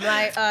vibe.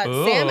 My Sam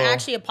Ooh.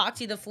 actually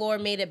epoxied the floor,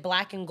 made it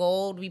black and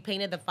gold. We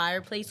painted the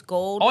fireplace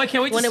gold. Oh, I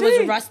can't wait to when it see.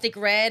 was rustic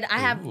red. I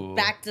have Ooh.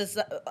 back to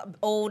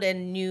old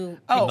and new.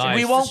 Oh, Nice.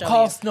 we to won't show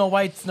call you. Snow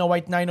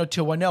White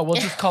 90210.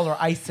 We'll just call her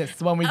Isis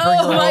when we bring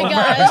Oh her my over.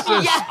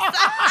 gosh!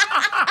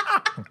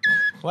 Yes,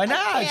 Why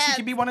not? She can't.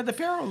 could be one of the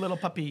Pharaoh little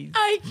puppies.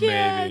 I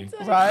can't.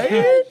 Maybe.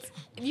 Right?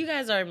 You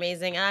guys are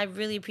amazing, and I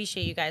really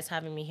appreciate you guys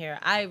having me here.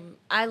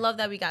 I love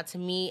that we got to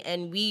meet,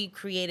 and we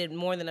created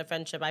more than a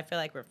friendship. I feel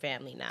like we're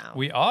family now.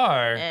 We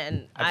are.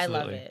 and I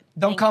love Absolutely. it.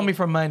 Don't Thank call you. me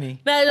for money.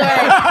 That's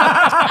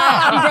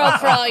right. I'm broke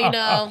for all you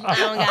know. I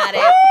don't got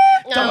it.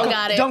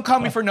 Don't call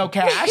me for no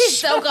cash.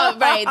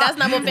 Right. That's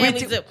not what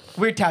families do.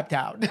 We're tapped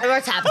out.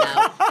 We're tapped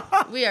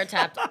out. We are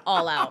tapped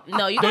all out.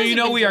 No, you guys. Don't you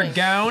know we are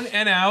down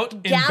and out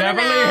in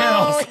Beverly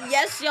Hills?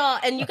 Yes, y'all.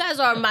 And you guys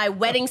are my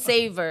wedding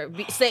saver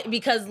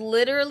because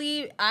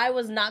literally I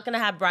was not going to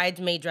have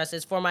bridesmaid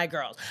dresses for my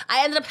girls.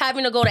 I ended up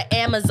having to go to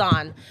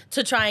Amazon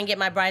to try and get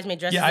my bridesmaid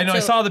dresses. Yeah, I know. I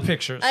saw the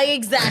pictures.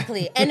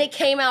 Exactly. And it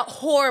came out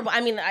horrible.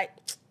 I mean,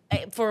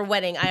 for a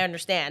wedding, I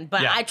understand.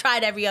 But Yeah. I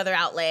tried every other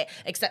outlet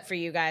except for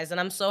you guys. And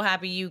I'm so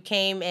happy you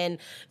came and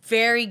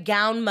very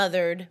gown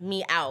mothered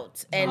me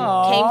out and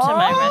came to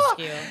my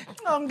rescue.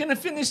 I'm going to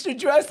finish the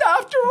dress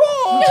after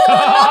all.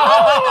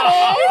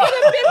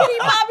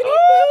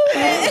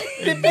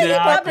 Bippity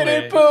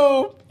boppity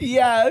poop.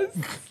 Yes.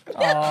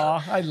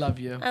 Aw, I love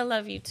you. I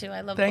love you too.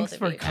 I love Thanks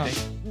both of for you. coming.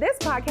 This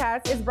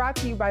podcast is brought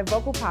to you by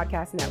Vocal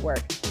Podcast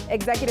Network.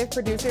 Executive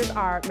producers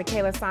are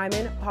Michaela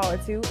Simon, Paula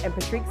Tu, and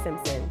Patrick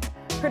Simpson.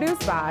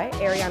 Produced by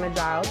Ariana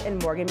Giles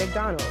and Morgan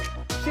McDonald.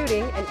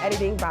 Shooting and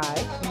editing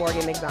by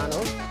Morgan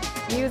McDonald.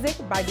 Music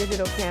by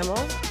Digital Camel.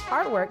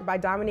 Artwork by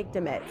Dominique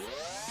Demetz.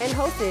 And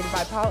hosted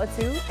by Paula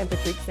Tu and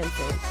Patrick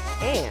Simpson.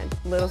 And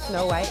Little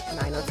Snow White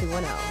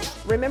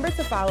 90210. Remember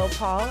to follow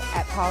Paul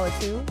at Paula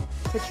Tu,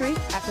 Patrick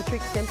at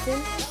Patrick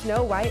Simpson,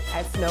 Snow White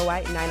at Snow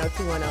White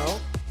 90210,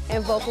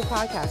 and Vocal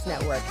Podcast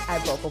Network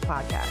at Vocal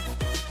Podcast.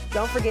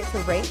 Don't forget to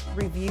rate,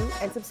 review,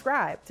 and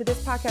subscribe to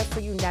this podcast so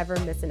you never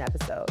miss an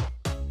episode.